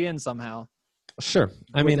cut you in somehow. Sure.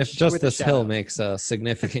 I mean, if Justice Hill makes a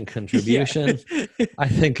significant contribution, I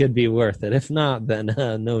think it'd be worth it. If not, then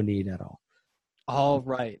no need at all. All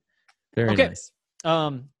right. Very nice. Do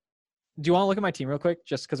you want to look at my team real quick,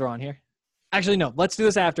 just because we're on here? Actually, no. Let's do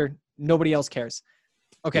this after. Nobody else cares.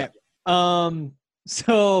 Okay. Yeah.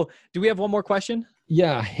 So do we have one more question?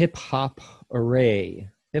 Yeah. Hip Hop Array.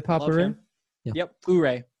 Hip Hop Array? Yeah. Yep.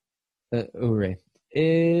 Array. Array.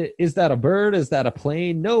 Is that a bird? Is that a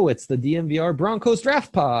plane? No, it's the DNVR Broncos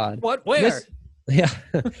Draft Pod. What? Where?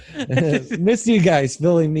 Miss you guys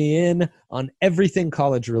filling me in on everything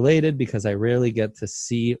college related because I rarely get to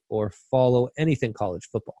see or follow anything college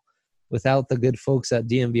football. Without the good folks at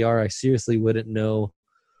DNVR, I seriously wouldn't know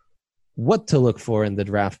what to look for in the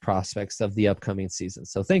draft prospects of the upcoming season.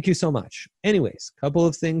 So thank you so much. Anyways, a couple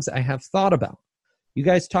of things I have thought about. You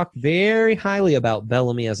guys talked very highly about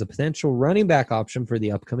Bellamy as a potential running back option for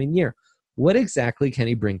the upcoming year. What exactly can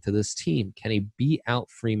he bring to this team? Can he beat out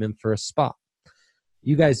Freeman for a spot?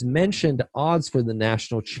 You guys mentioned odds for the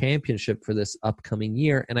national championship for this upcoming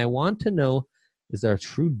year, and I want to know, is there a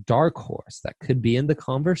true dark horse that could be in the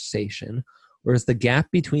conversation, or is the gap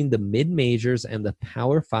between the mid-majors and the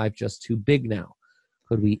Power 5 just too big now?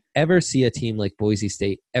 Could we ever see a team like Boise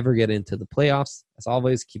State ever get into the playoffs? As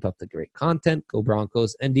always, keep up the great content. Go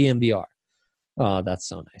Broncos and DNVR. Oh, that's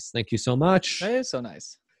so nice. Thank you so much. That is so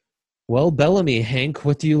nice. Well, Bellamy, Hank,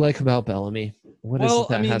 what do you like about Bellamy? What is it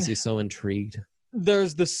that has you so intrigued?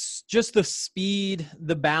 There's just the speed,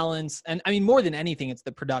 the balance, and I mean, more than anything, it's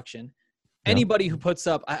the production. Yeah. Anybody who puts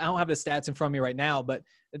up, I don't have the stats in front of me right now, but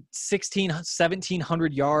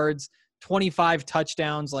 1,700 yards, 25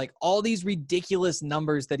 touchdowns, like all these ridiculous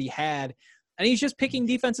numbers that he had, and he's just picking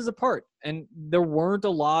defenses apart. And there weren't a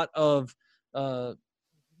lot of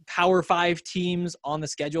Power 5 teams on the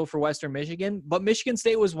schedule for Western Michigan, but Michigan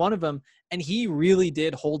State was one of them, and he really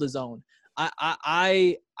did hold his own.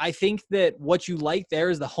 I think that what you like there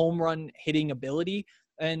is the home run hitting ability,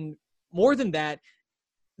 and more than that,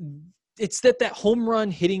 it's that home run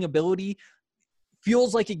hitting ability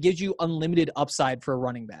feels like it gives you unlimited upside for a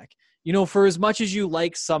running back. For as much as you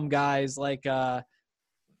like some guys, like I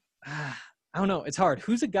don't know, it's hard.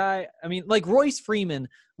 Who's a guy? I mean, like Royce Freeman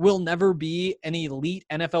will never be an elite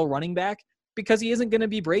NFL running back because he isn't going to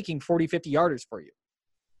be breaking 40, 50 yarders for you.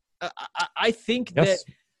 I think yes.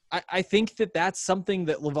 I think that that's something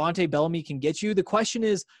that Levante Bellamy can get you. The question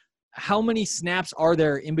is, how many snaps are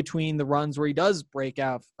there in between the runs where he does break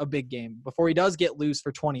out a big game before he does get loose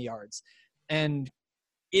for 20 yards? And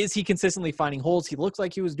is he consistently finding holes? He looks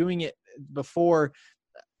like he was doing it before.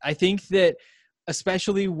 I think that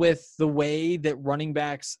especially with the way that running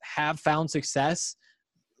backs have found success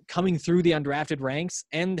coming through the undrafted ranks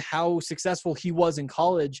and how successful he was in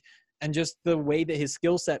college and just the way that his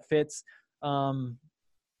skill set fits,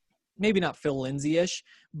 maybe not Phil Lindsay-ish,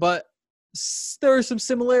 but there are some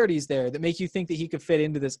similarities there that make you think that he could fit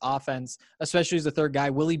into this offense, especially as a third guy.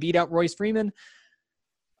 Will he beat out Royce Freeman?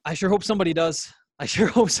 I sure hope somebody does. You're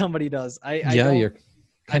kind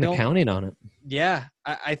of counting on it. Yeah,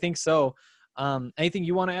 I think so. Anything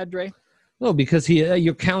you want to add, Dre? No, because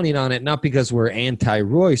you're counting on it, not because we're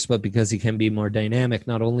anti-Royce, but because he can be more dynamic.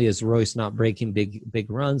 Not only is Royce not breaking big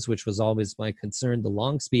runs, which was always my concern, the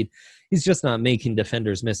long speed, he's just not making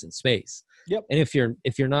defenders miss in space. Yep. And if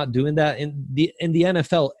you're not doing that in the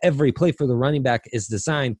NFL, every play for the running back is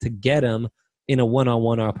designed to get him in a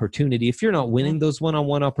one-on-one opportunity. If you're not winning those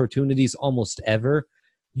one-on-one opportunities almost ever,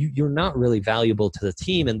 you're not really valuable to the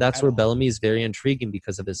team. And that's where Bellamy is very intriguing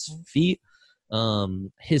because of his feet.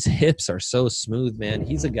 His hips are so smooth, man.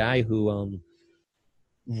 He's a guy who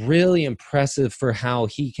really impressive for how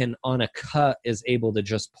he can, on a cut, is able to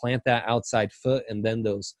just plant that outside foot, and then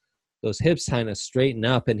those hips kind of straighten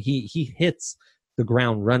up, and he hits the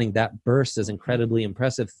ground running. That burst is incredibly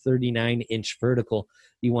impressive. 39-inch vertical.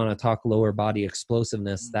 You want to talk lower body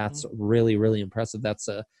explosiveness. That's really, really impressive. That's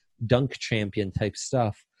a dunk champion type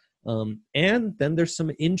stuff. And then there's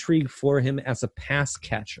some intrigue for him as a pass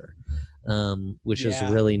catcher, which is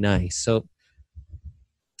really nice. So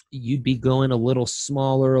you'd be going a little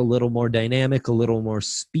smaller, a little more dynamic, a little more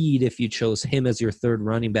speed if you chose him as your third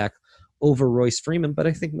running back over Royce Freeman. But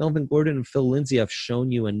I think Melvin Gordon and Phil Lindsay have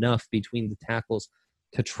shown you enough between the tackles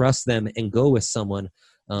to trust them and go with someone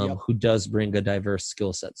who does bring a diverse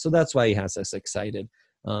skill set. So that's why he has us excited,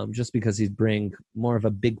 just because he's bring more of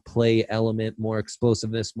a big play element, more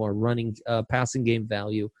explosiveness, more running, passing game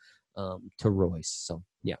value to Royce. So,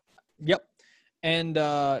 yeah. Yep. And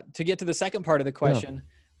to get to the second part of the question,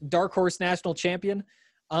 dark horse national champion,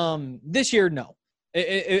 this year, no.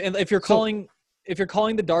 If you're calling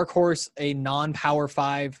the dark horse a non-Power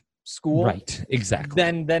 5 school, right,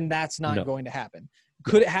 exactly, then that's not going to happen.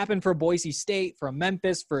 Could it happen for Boise State, for a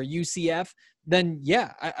Memphis, for a UCF? Then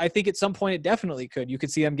yeah, I think at some point it definitely could. You could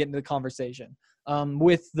see them get into the conversation.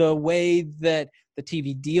 With the way that the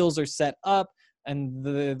TV deals are set up and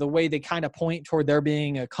the way they kind of point toward there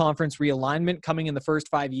being a conference realignment coming in the first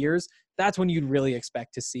 5 years, that's when you'd really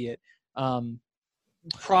expect to see it.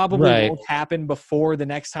 Probably won't happen before the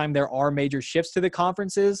next time there are major shifts to the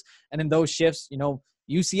conferences. And in those shifts,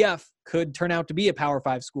 UCF could turn out to be a Power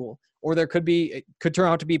 5 school, or it could turn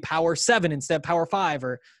out to be Power 7 instead of Power 5,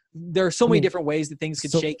 or there are so many different ways that things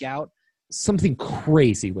could shake out. Something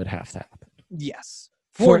crazy would have to happen. Yes.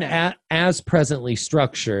 For as presently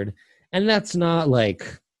structured. And that's not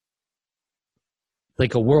like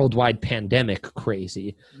a worldwide pandemic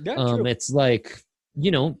crazy. It's like,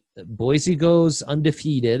 Boise goes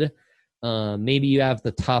undefeated. Maybe you have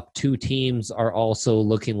the top 2 teams are also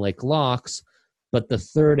looking like locks, but the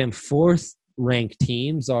 3rd and 4th ranked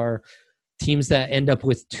teams are teams that end up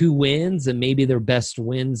with 2 wins, and maybe their best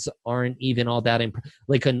wins aren't even all that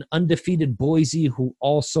like an undefeated Boise who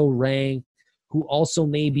also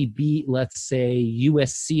maybe beat, let's say,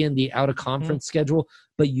 USC in the out-of-conference schedule,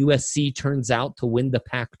 but USC turns out to win the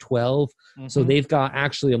Pac-12. So they've got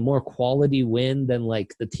actually a more quality win than,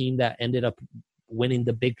 like, the team that ended up winning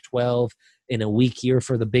the Big 12 in a weak year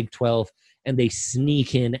for the Big 12, and they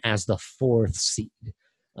sneak in as the 4th seed.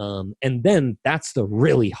 And then that's the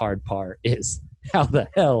really hard part, is how the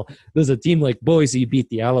hell does a team like Boise beat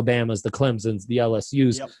the Alabamas, the Clemsons, the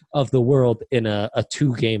LSUs of the world in a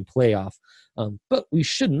 2-game playoff? But we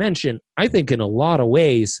should mention, I think in a lot of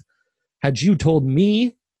ways, had you told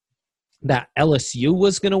me that LSU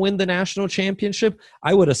was going to win the national championship,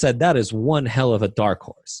 I would have said that is one hell of a dark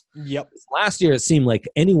horse. Yep. Last year, it seemed like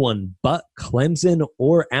anyone but Clemson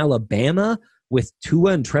or Alabama, with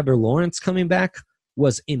Tua and Trevor Lawrence coming back,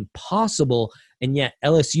 was impossible. And yet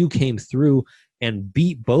LSU came through and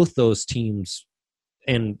beat both those teams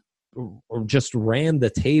and just ran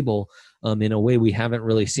the table in a way we haven't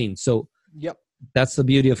really seen. So that's the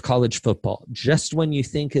beauty of college football. Just when you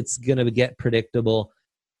think it's going to get predictable,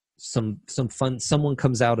 some fun, someone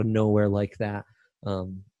comes out of nowhere like that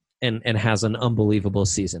and has an unbelievable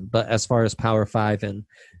season. But as far as Power 5 and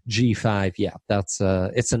G5, that's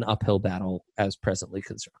it's an uphill battle as presently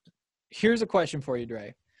constructed. Here's a question for you,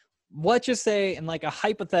 Dre. Let's just say in like a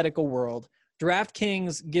hypothetical world,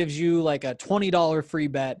 DraftKings gives you like a $20 free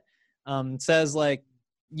bet, says like,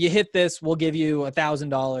 you hit this, we'll give you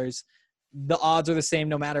 $1,000. The odds are the same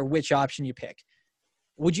no matter which option you pick.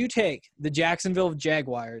 Would you take the Jacksonville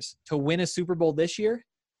Jaguars to win a Super Bowl this year?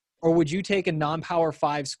 Or would you take a non-Power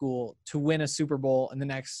 5 school to win a Super Bowl in the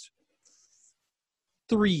next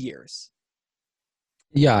 3 years?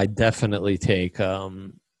 Yeah, I'd definitely take a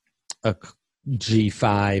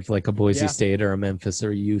G5, like a Boise State or a Memphis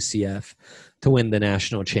or a UCF, to win the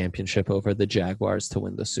national championship over the Jaguars to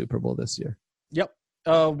win the Super Bowl this year. Yep.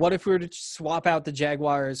 What if we were to swap out the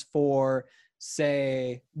Jaguars for,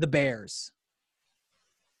 say, the Bears?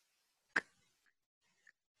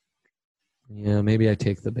 Yeah, maybe I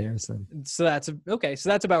take the Bears then. So that's okay. So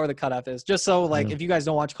that's about where the cutoff is. Just so, like, if you guys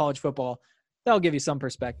don't watch college football, that'll give you some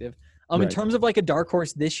perspective. In terms of like a dark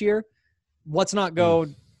horse this year, let's not go.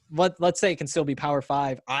 Let's say it can still be Power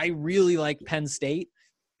 5. I really like Penn State.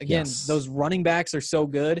 Again, those running backs are so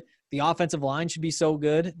good. The offensive line should be so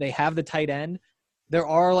good. They have the tight end. There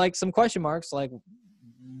are like some question marks, like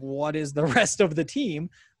what is the rest of the team?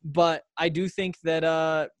 But I do think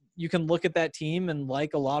that you can look at that team and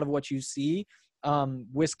like a lot of what you see.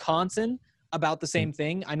 Wisconsin, about the same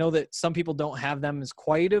thing. I know that some people don't have them as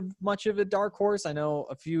quite as much of a dark horse. I know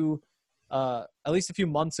at least a few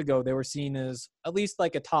months ago, they were seen as at least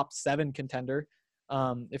like a top 7 contender,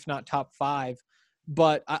 if not top 5.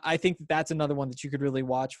 But I think that's another one that you could really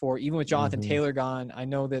watch for. Even with Jonathan Taylor gone, I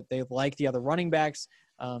know that they like the other running backs.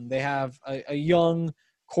 They have a young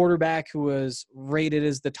quarterback who was rated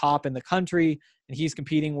as the top in the country, and he's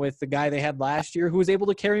competing with the guy they had last year who was able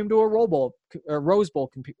to carry him to a Rose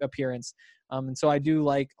Bowl appearance. And so I do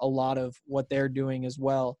like a lot of what they're doing as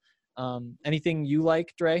well. Anything you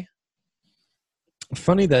like, Dre?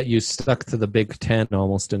 Funny that you stuck to the Big Ten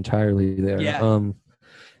almost entirely there. Yeah.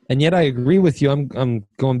 And yet I agree with you. I'm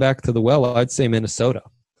going back to the well. I'd say Minnesota.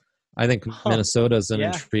 I think Minnesota's an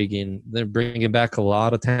intriguing. They're bringing back a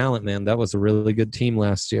lot of talent, man. That was a really good team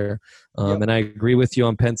last year. And I agree with you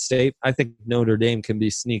on Penn State. I think Notre Dame can be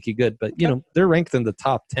sneaky good, but they're ranked in the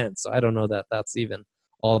top 10, so I don't know that that's even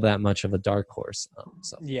all that much of a dark horse.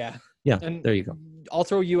 Yeah, and there you go. I'll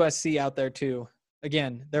throw USC out there too.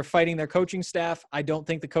 Again, they're fighting their coaching staff. I don't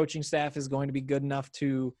think the coaching staff is going to be good enough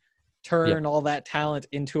to turn all that talent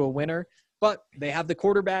into a winner, but they have the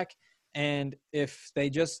quarterback. And if they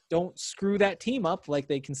just don't screw that team up like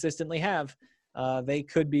they consistently have, they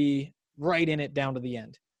could be right in it down to the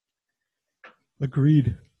end.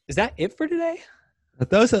 Agreed. Is that it for today? That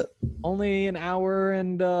does it. Only an hour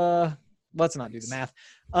and let's not do the math.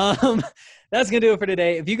 That's going to do it for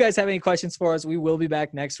today. If you guys have any questions for us, we will be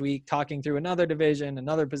back next week talking through another division,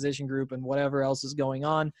 another position group, and whatever else is going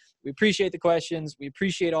on. We appreciate the questions. We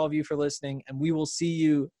appreciate all of you for listening, and we will see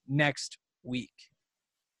you next week.